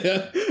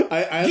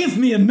 give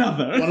me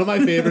another." One of my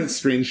favorite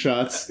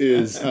screenshots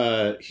is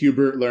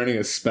Hubert learning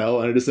a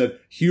spell, and it just said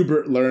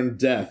Hubert learned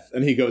death,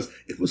 and he goes,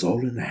 "It was all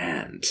in the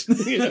hand."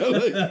 You know,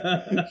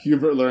 like,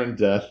 Hubert learned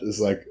death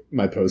is like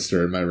my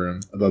poster in my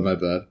room above my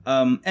bed.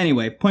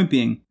 Anyway, point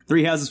being,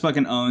 Three Houses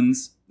fucking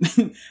owns.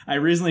 I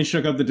recently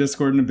shook up the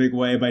Discord in a big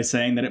way by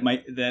saying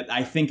that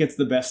I think it's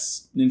the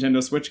best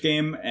Nintendo Switch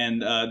game,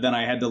 and then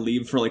I had to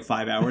leave for like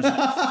 5 hours,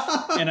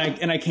 and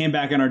I came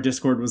back and our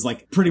Discord was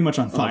like pretty much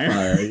on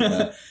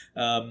fire.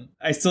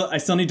 I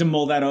still need to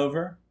mull that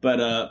over,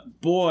 but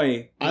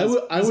boy, I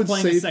would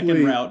playing safely, the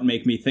second route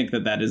make me think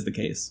that is the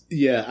case.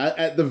 Yeah,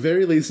 at the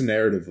very least,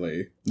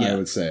 narratively, I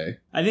would say.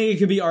 I think it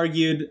could be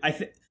argued.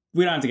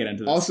 We don't have to get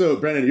into this. Also,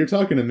 Brennan, you're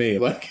talking to me.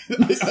 Like,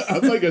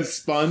 I'm like a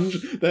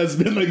sponge that's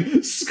been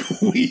like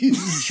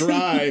squeezed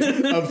dry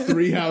of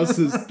Three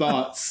Houses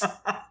thoughts.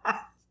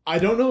 I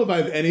don't know if I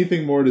have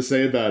anything more to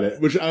say about it,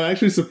 which I'm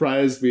actually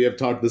surprised we have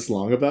talked this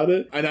long about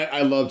it. And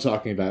I love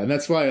talking about it. And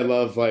that's why I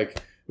love,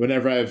 like,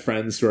 whenever I have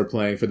friends who are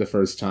playing for the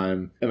first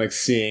time and, like,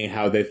 seeing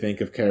how they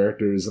think of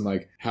characters and,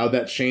 like, how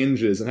that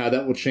changes and how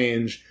that will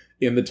change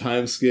in the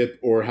time skip,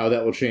 or how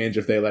that will change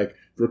if they, like,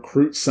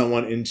 recruit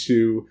someone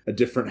into a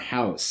different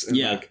house. And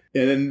like,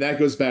 and then that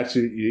goes back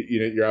to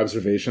your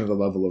observation of the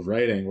level of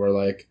writing, where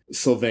like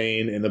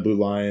Sylvain in the Blue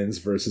Lions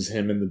versus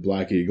him in the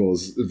Black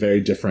Eagles,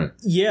 very different.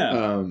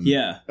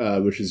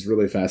 Which is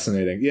really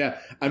fascinating. Yeah,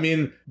 I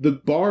mean, the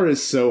bar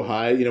is so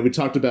high. You know, we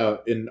talked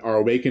about in our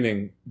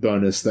Awakening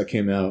bonus that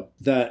came out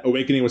that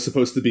Awakening was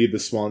supposed to be the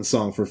swan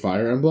song for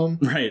Fire Emblem,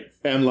 right?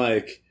 And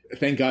like,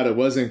 thank God it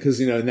wasn't, because,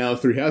 you know, now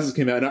Three Houses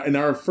came out. And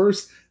our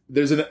first,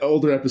 there's an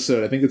older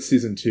episode, I think it's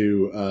season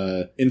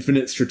 2,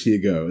 Infinite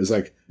Stratego is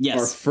like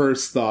our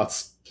first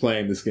thoughts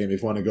playing this game,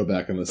 if you want to go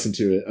back and listen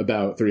to it,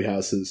 about Three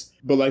Houses.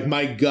 But like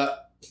my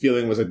gut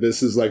feeling was like,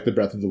 this is like the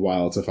Breath of the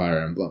Wild to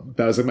Fire Emblem.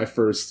 That was like my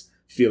first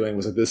feeling,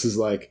 was like, this is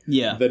like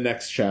the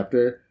next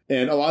chapter.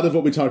 And a lot of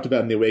what we talked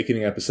about in the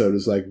Awakening episode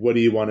is like, what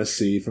do you want to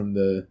see from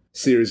the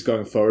series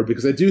going forward?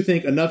 Because I do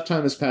think enough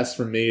time has passed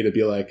for me to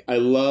be like, I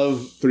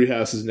love Three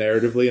Houses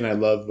narratively, and I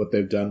love what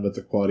they've done with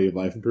the quality of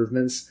life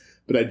improvements.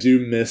 But I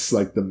do miss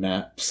like the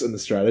maps and the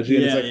strategy.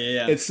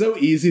 And it's so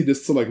easy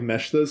just to like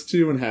mesh those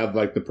two and have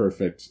like the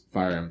perfect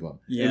Fire Emblem,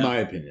 in my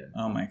opinion.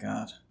 Oh my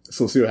God.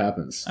 So we'll see what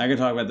happens. I could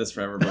talk about this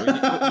forever, but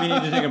we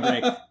need to take a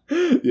break.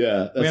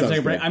 Yeah, we have to take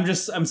a break.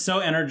 I'm so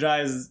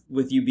energized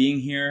with you being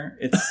here.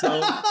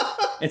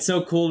 It's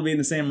so cool to be in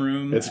the same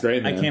room. It's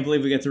great, man. I can't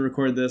believe we get to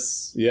record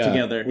this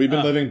together. We've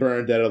been living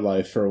Burn Dead of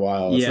Life for a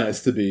while. It's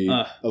nice to be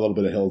a little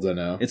bit of Hilda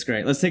now. It's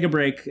great. Let's take a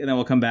break, and then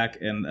we'll come back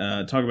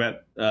and talk about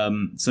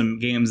some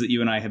games that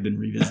you and I have been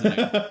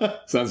revisiting.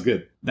 Sounds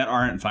good. That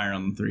aren't Fire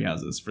Emblem Three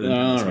Houses for the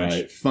All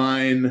right,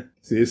 fine.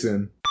 See you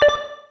soon.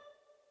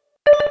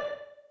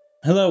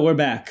 Hello, we're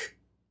back.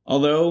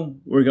 Although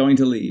we're going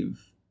to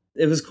leave.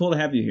 It was cool to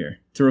have you here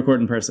to record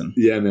in person.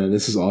 Yeah, man,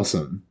 this is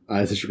awesome. I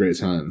had such a great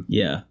time.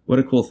 Yeah, what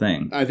a cool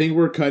thing. I think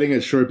we're cutting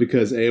it short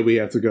because we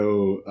have to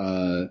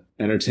go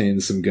entertain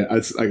some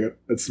guests.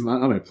 It's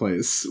not my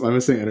place. Why am I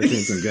saying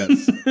entertain some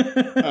guests?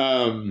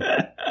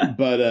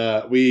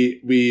 But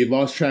we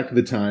lost track of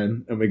the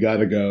time and we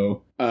gotta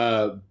go.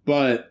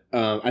 But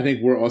I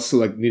think we're also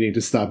like needing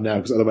to stop now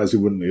because otherwise we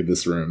wouldn't leave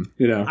this room.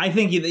 You know, I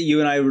think that you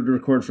and I would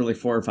record for like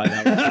 4 or 5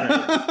 hours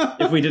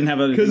straight if we didn't have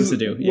other things to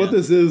do. Yeah. What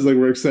this is, like,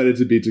 we're excited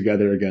to be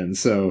together again.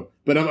 So,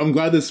 but I'm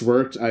glad this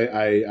worked.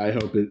 I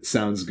hope it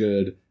sounds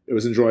good. It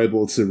was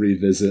enjoyable to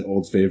revisit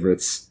old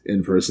favorites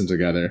in person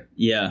together.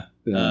 Yeah.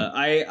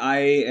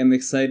 I am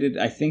excited.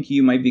 I think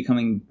you might be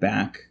coming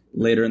back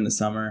later in the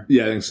summer.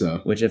 Yeah, I think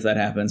so. Which, if that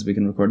happens, we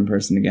can record in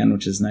person again,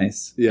 which is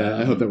nice. Yeah,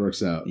 I hope that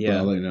works out. Yeah,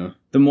 I'll let you know.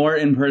 The more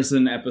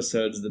in-person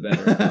episodes, the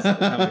better. That's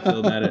how I feel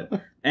about it.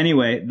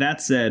 Anyway,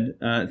 that said,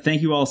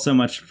 thank you all so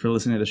much for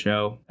listening to the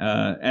show.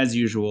 As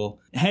usual.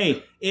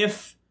 Hey,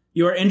 if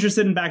you are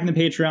interested in backing the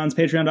Patreons,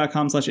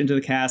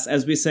 patreon.com/intothecast.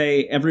 As we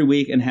say every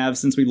week and have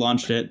since we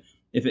launched it,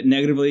 if it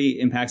negatively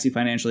impacts you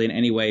financially in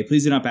any way,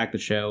 please do not back the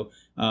show.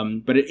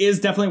 But it is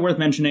definitely worth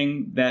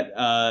mentioning that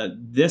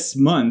this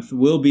month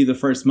will be the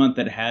first month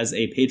that has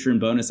a patron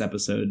bonus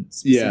episode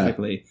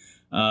specifically.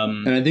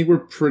 And I think we're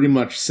pretty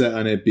much set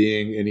on it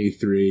being an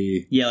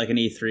E3. Yeah, like an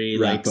E3,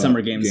 like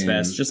Summer Games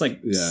Fest. Just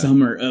like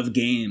Summer of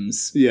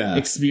Games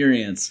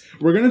experience.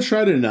 We're going to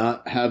try to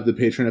not have the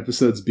patron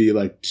episodes be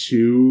like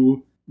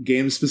too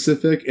game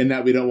specific, in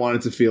that we don't want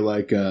it to feel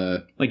like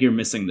you're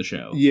missing the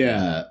show.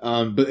 Yeah,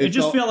 but it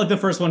just felt like the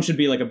first one should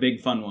be like a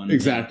big fun one.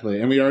 Exactly,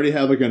 and we already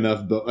have like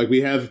enough. Like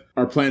we have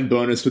our planned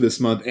bonus for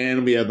this month,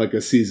 and we have like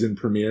a season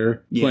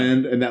premiere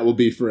planned, and that will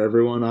be for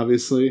everyone.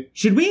 Obviously,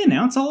 should we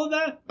announce all of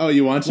that? Oh,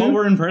 you want to? While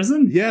we're in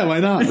person? Yeah,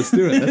 why not? Let's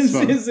do it. That's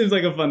fun. It seems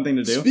like a fun thing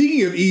to do.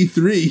 Speaking of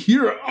E3,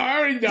 here are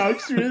our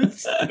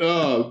announcements.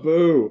 Oh,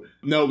 boo!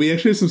 No, we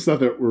actually have some stuff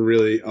that we're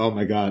really. Oh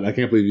my god, I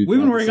can't believe we've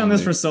been working on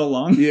this for so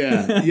long.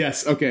 Yeah.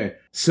 Yes. Okay.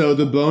 So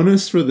the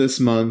bonus for this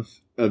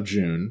month of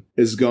June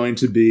is going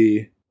to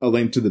be A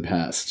Link to the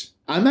Past.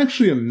 I'm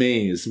actually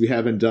amazed we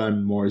haven't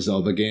done more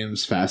Zelda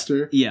games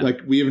faster. Yeah.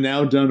 Like, we have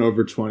now done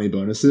over 20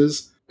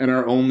 bonuses, and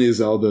our only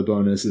Zelda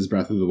bonus is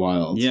Breath of the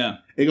Wild. Yeah.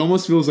 It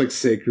almost feels like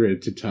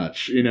sacred to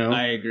touch, you know?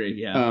 I agree,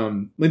 yeah.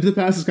 Link to the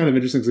Past is kind of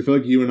interesting because I feel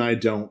like you and I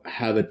don't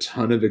have a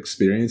ton of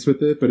experience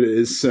with it, but it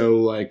is so,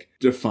 like,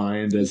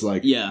 defined as,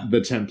 like,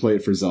 the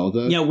template for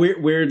Zelda. Yeah,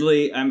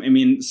 weirdly, I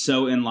mean,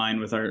 so in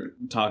line with our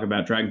talk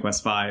about Dragon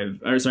Quest 3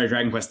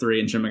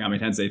 and Shin Megami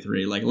Tensei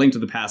 3. Like, Link to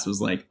the Past was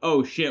like,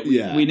 oh shit,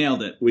 we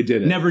nailed it. We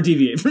did it. Never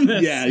deviate from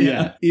this.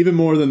 Yeah. Even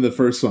more than the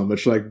first one,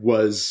 which, like,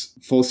 was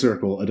full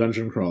circle, a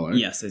dungeon crawler.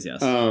 Yes.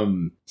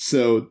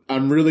 So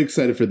I'm really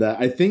excited for that.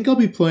 I think I'll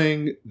be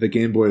playing the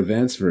Game Boy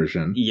Advance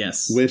version.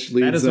 Yes. Which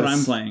leads that is what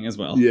I'm playing as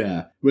well.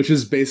 Yeah. Which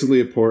is basically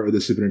a port of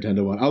the Super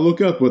Nintendo one. I'll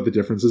look up what the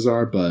differences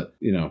are, but,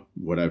 you know,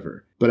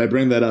 whatever. But I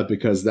bring that up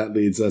because that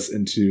leads us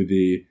into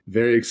the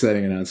very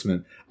exciting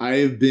announcement. I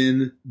have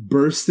been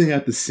bursting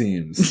at the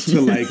seams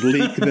to, like,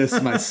 leak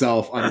this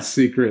myself on a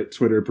secret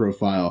Twitter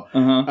profile.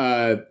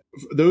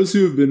 Those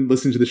who have been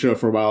listening to the show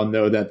for a while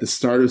know that the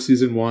start of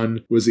season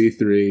 1 was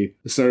E3,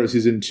 the start of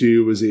season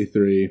 2 was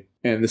E3,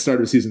 and the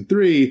start of season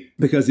 3,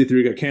 because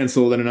E3 got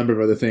canceled and a number of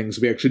other things,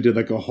 we actually did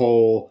like a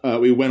whole,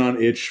 we went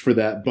on itch for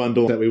that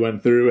bundle that we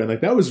went through, and like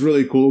that was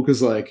really cool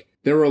because like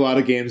there were a lot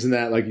of games in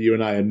that, like, you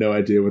and I had no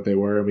idea what they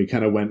were, and we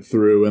kind of went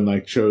through and,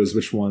 like, chose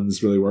which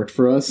ones really worked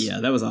for us. Yeah,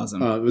 that was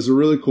awesome. It was a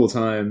really cool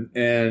time,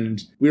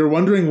 and we were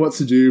wondering what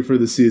to do for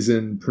the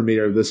season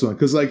premiere of this one,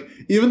 because, like,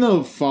 even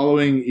though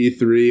following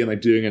E3 and,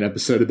 like, doing an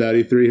episode about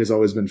E3 has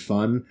always been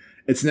fun,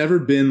 it's never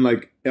been,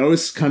 like, it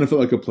always kind of felt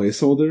like a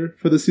placeholder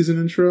for the season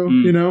intro,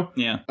 you know?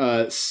 Yeah.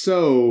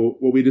 So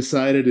what we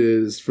decided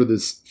is for the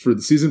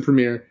season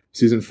premiere,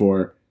 Season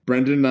 4.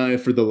 Brendan and I,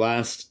 for the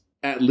last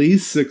at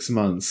least 6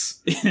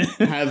 months,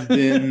 have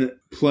been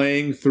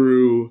playing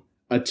through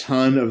a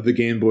ton of the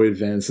Game Boy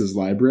Advance's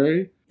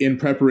library in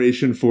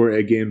preparation for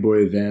a Game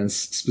Boy Advance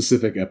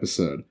specific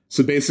episode.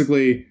 So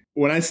basically,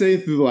 when I say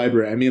through the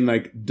library, I mean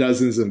like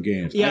dozens of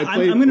games. Yeah, I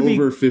played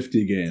over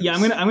 50 games. Yeah,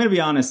 I'm gonna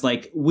be honest.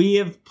 Like, we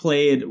have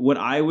played what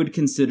I would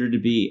consider to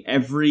be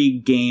every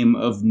game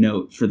of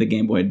note for the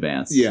Game Boy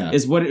Advance. Yeah,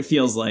 is what it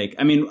feels like.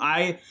 I mean,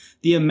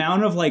 the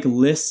amount of like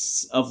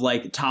lists of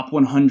like top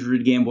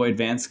 100 Game Boy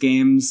Advance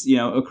games, you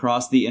know,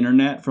 across the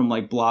internet from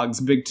like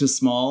blogs big to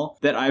small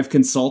that I've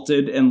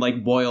consulted and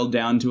like boiled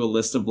down to a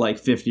list of like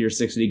 50 or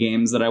 60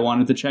 games that I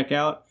wanted to check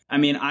out. I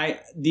mean,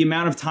 the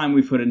amount of time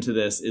we put into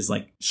this is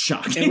like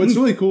shocking. And what's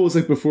really cool is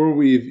like before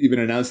we've even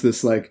announced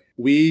this, like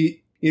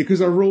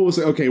because our rule was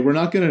like, okay, we're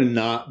not going to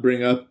not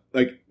bring up,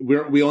 like,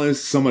 we only have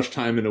so much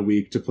time in a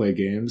week to play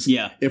games.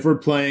 Yeah. If we're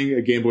playing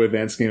a Game Boy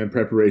Advance game in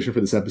preparation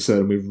for this episode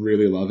and we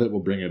really love it,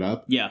 we'll bring it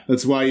up. Yeah.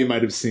 That's why you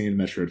might have seen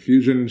Metroid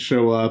Fusion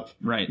show up.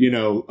 Right. You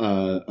know,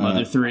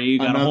 Mother 3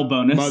 got a whole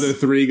bonus. Mother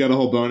 3 got a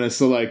whole bonus.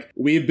 So, like,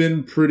 we've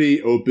been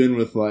pretty open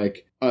with,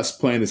 like, us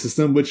playing the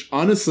system, which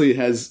honestly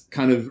has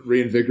kind of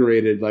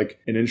reinvigorated like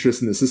an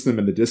interest in the system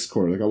in the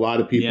Discord. Like, a lot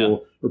of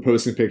people were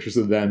posting pictures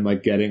of them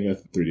like getting a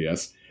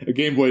 3DS, a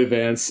Game Boy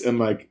Advance, and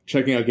like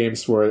checking out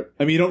games for it.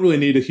 I mean, you don't really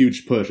need a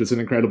huge push. It's an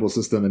incredible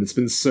system, and it's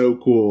been so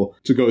cool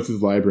to go through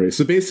the library.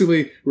 So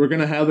basically, we're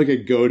gonna have like a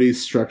GOTY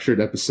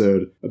structured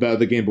episode about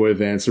the Game Boy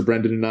Advance. So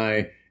Brendan and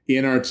I,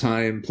 in our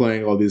time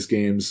playing all these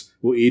games,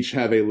 will each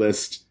have a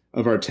list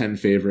of our 10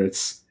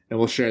 favorites. And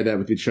we'll share that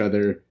with each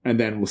other, and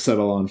then we'll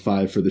settle on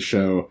 5 for the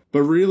show.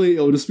 But really,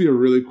 it'll just be a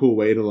really cool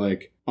way to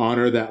like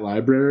honor that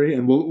library,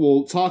 and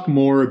we'll talk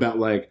more about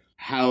like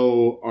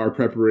how our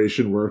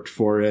preparation worked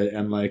for it,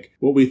 and like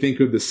what we think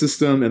of the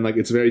system, and like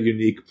its very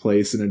unique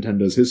place in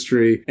Nintendo's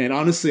history. And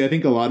honestly, I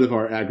think a lot of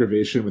our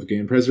aggravation with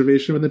game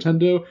preservation with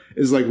Nintendo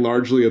is like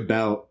largely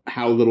about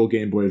how little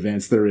Game Boy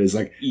Advance there is,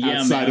 like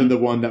outside of the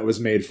one that was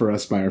made for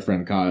us by our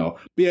friend Kyle.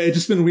 But yeah, it's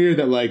just been weird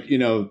that like, you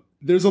know,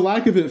 there's a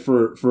lack of it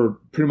for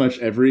pretty much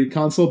every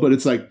console, but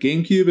it's like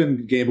GameCube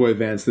and Game Boy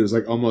Advance, there's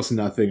like almost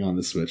nothing on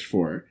the Switch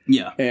for.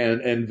 Yeah.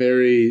 And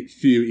very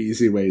few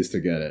easy ways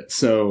to get it.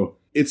 So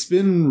it's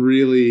been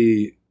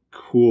really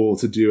cool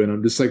to do, and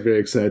I'm just like very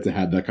excited to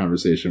have that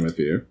conversation with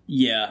you.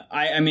 Yeah.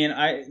 I mean,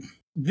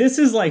 this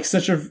is like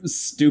such a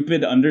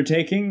stupid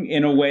undertaking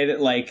in a way that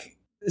like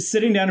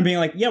sitting down and being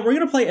like, yeah, we're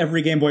going to play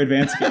every Game Boy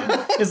Advance game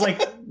is like,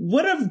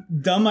 what a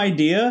dumb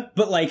idea.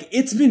 But like,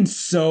 it's been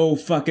so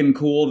fucking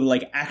cool to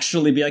like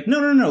actually be like, no,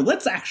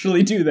 let's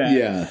actually do that.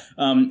 Yeah.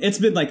 It's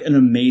been like an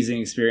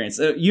amazing experience.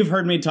 You've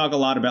heard me talk a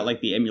lot about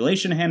like the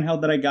emulation handheld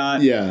that I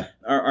got. Yeah.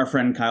 Our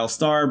friend Kyle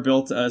Starr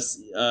built us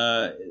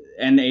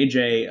and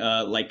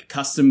AJ like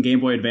custom Game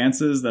Boy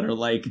Advances that are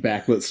like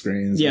backlit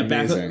screens. Yeah,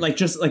 backlit, like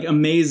just like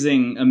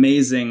amazing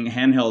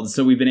handhelds.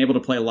 So we've been able to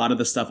play a lot of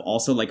the stuff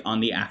also like on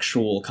the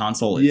actual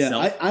console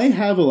itself. Yeah, I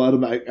have a lot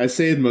of I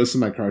saved most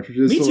of my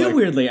cartridges. Me too, like,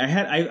 weirdly.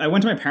 I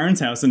went to my parents'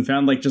 house and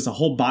found like just a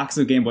whole box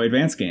of Game Boy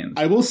Advance games.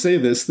 I will say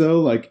this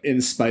though, like in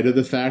spite of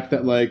the fact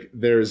that like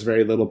there's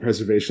very little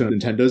preservation on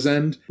Nintendo's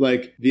end,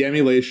 like the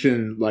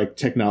emulation like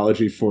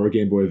technology for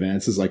Game Boy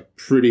Advance is like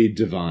pretty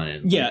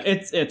divine. Yeah, like,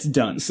 it's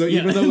done. So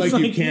even though like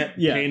you can't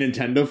pay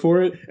Nintendo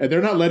for it, and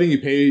they're not letting you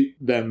pay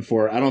them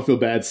for it, I don't feel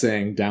bad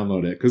saying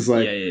download it, because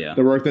like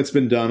the work that's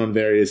been done on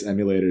various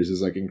emulators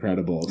is like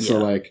incredible. So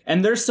like,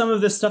 and there's some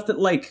of this stuff that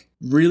like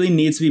really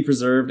needs to be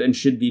preserved and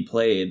should be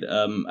played.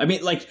 I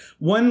mean, like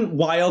one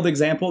wild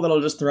example that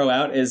I'll just throw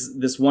out is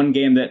this one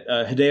game that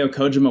Hideo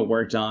Kojima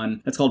worked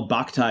on. It's called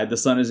Boktai, The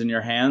Sun Is in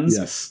Your Hands.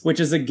 Yes. Which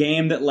is a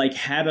game that like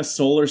had a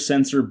solar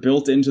sensor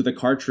built into the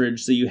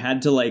cartridge, so you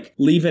had to like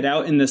leave it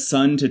out in the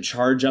sun to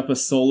charge up a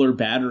solar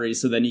battery,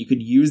 so then you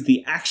could use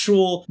the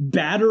actual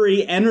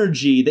battery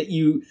energy that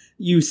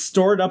you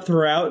stored up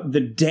throughout the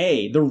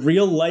day, the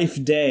real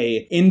life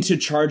day, into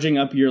charging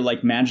up your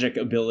like magic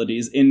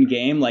abilities in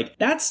game. Like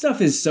that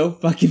stuff is so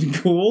fucking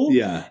cool.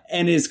 Yeah.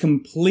 And is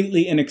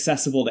completely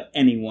inaccessible to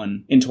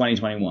anyone in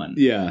 2021.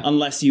 Yeah.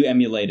 Unless you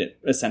emulate it,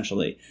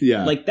 essentially.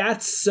 Yeah. Like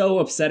that's so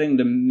upsetting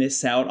to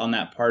miss out on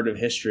that part of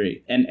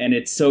history. And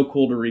it's so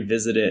cool to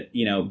revisit it,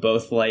 you know,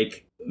 both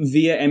like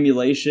via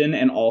emulation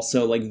and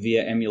also like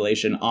via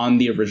emulation on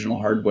the original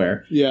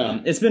hardware. Yeah.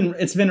 It's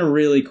been a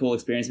really cool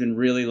experience. It's been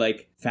really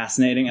like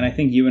fascinating, and I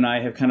think you and I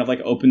have kind of like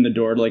opened the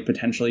door to like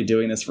potentially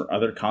doing this for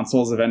other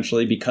consoles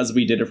eventually, because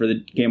we did it for the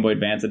Game Boy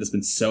Advance. It has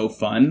been so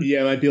fun.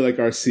 Yeah, it might be like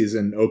our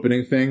season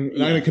opening thing. I'm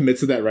not going to commit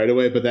to that right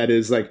away, but that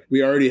is like,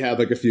 we already have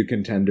like a few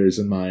contenders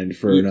in mind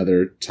for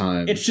another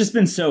time. It's just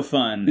been so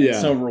fun and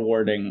so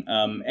rewarding,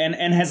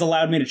 and has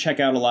allowed me to check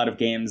out a lot of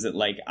games that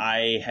like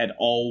I had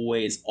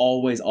always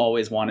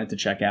wanted to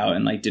check out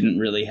and like didn't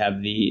really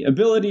have the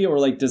ability or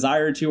like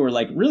desire to, or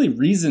like really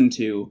reason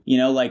to, you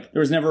know, like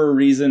there was never a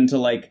reason to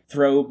like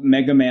throw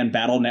Mega Man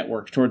Battle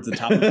Network towards the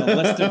top of the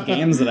list of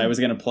games that I was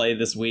going to play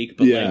this week.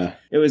 But like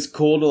it was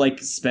cool to like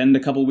spend a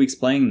couple weeks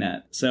playing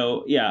that.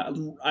 So yeah,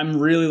 I'm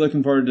really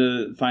looking forward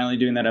to finally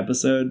doing that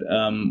episode.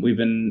 We've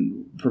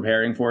been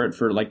preparing for it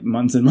for like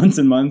months and months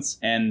and months.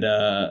 And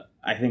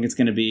I think it's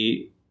going to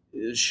be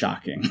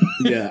shocking.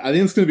 Yeah, I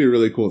think it's going to be a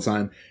really cool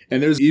time.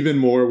 And there's even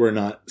more we're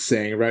not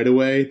saying right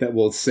away that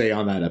we'll say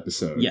on that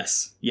episode.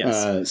 Yes.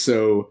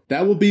 So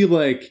that will be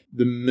like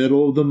the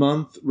middle of the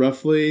month,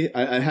 roughly.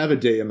 I have a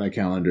date in my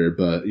calendar,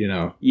 but you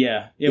know.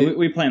 Yeah,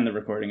 we plan the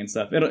recording and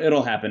stuff.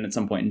 It'll happen at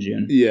some point in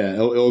June. Yeah,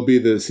 it'll be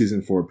the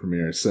season 4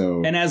 premiere.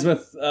 So, and as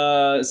with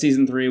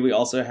season 3, we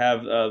also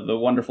have the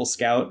wonderful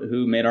Scout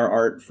who made our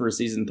art for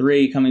season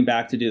 3 coming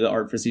back to do the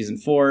art for season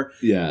 4.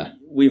 Yeah.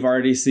 We've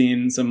already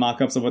seen some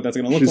mock-ups of what that's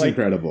going to look like. She's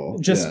incredible.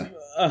 Just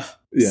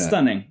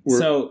stunning.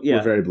 We're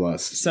very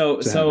blessed. So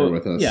have her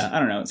with us. Yeah, I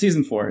don't know.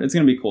 Season 4, it's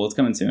going to be cool. It's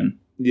coming soon.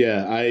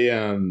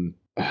 Yeah,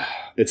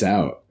 it's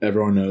out.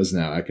 Everyone knows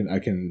now. I'm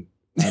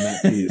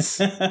at peace.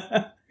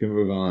 Can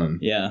move on.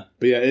 Yeah.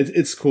 But yeah,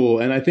 it's cool.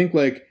 And I think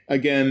like,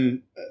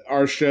 again,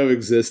 our show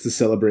exists to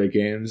celebrate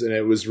games, and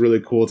it was really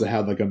cool to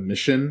have like a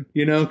mission,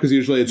 you know, because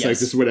usually it's like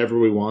just whatever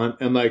we want.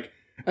 And like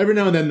every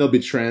now and then there'll be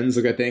trends.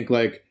 Like I think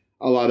like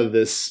a lot of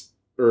this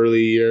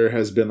early year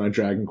has been like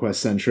Dragon Quest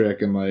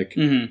centric and like,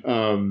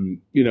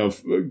 you know,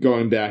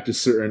 going back to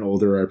certain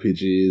older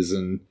RPGs,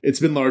 and it's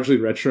been largely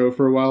retro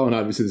for a while. And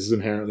obviously this is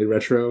inherently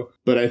retro,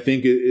 but I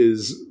think it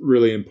is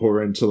really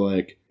important to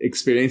like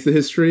experience the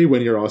history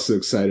when you're also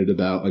excited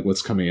about like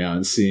what's coming out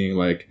and seeing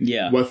like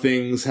what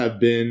things have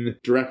been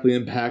directly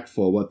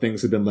impactful, what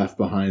things have been left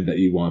behind that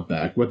you want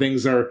back, what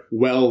things are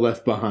well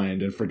left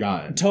behind and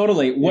forgotten.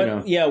 Totally.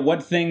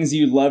 What things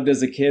you loved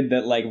as a kid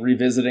that like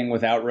revisiting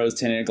without rose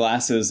tinted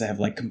glasses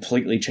have like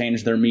completely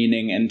changed their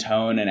meaning and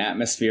tone and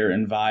atmosphere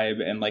and vibe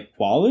and like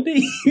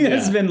quality.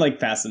 It's been like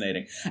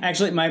fascinating.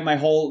 Actually, my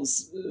whole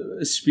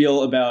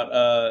spiel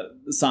about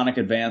Sonic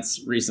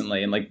Advance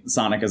recently and like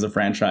Sonic as a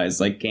franchise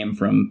like came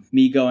from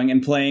me going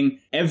and playing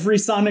every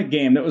Sonic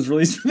game that was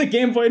released for the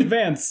Game Boy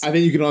Advance. I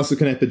think you can also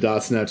connect the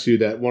dots now too,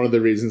 that one of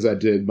the reasons I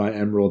did my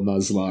Emerald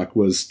Nuzlocke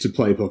was to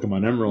play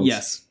Pokemon Emeralds.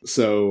 Yes.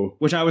 So,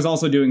 which I was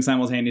also doing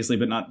simultaneously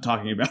but not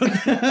talking about.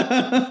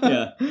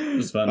 Yeah, it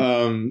was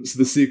fun. So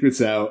the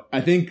secret's out.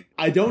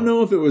 I don't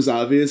know if it was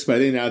obvious, but I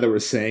think now that we're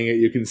saying it,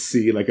 you can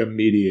see like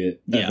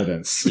immediate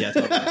evidence. Yeah,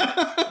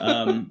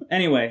 totally.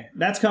 Anyway,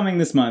 that's coming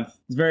this month.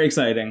 It's very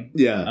exciting.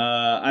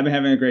 Yeah. I've been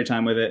having a great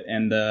time with it,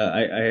 and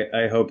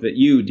I hope that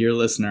you, dear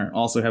listener,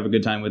 also have a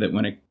good time with it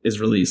when it is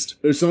released.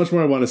 There's so much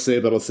more I want to say,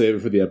 but I'll save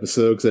it for the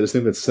episode because I just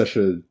think that's such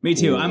a... Me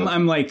too.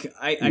 I'm like,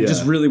 I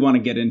just really want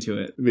to get into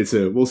it. Me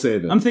too. We'll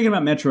save it. I'm thinking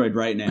about Metroid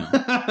right now.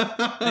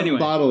 Anyway.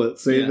 Bottle it.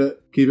 Save it.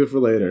 Keep it for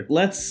later.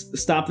 Let's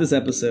stop this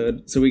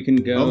episode so we can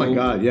go. Oh my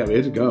god, yeah, we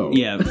have to go.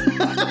 Yeah.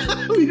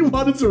 We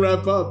wanted to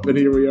wrap up, and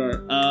here we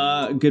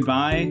are.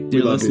 Goodbye,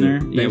 dear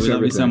listener. Yeah, we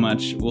love you so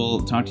much. We'll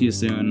talk to you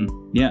soon.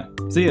 Yeah.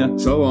 See ya.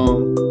 So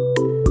long.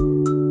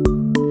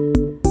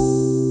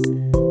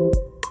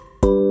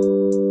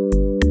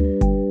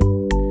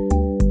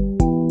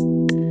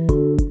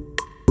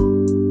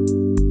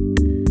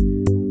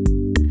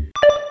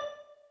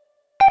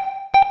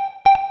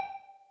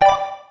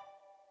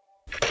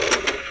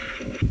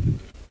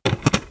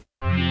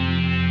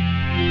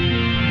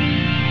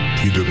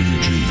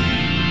 TWG,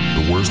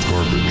 the worst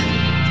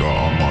garbage.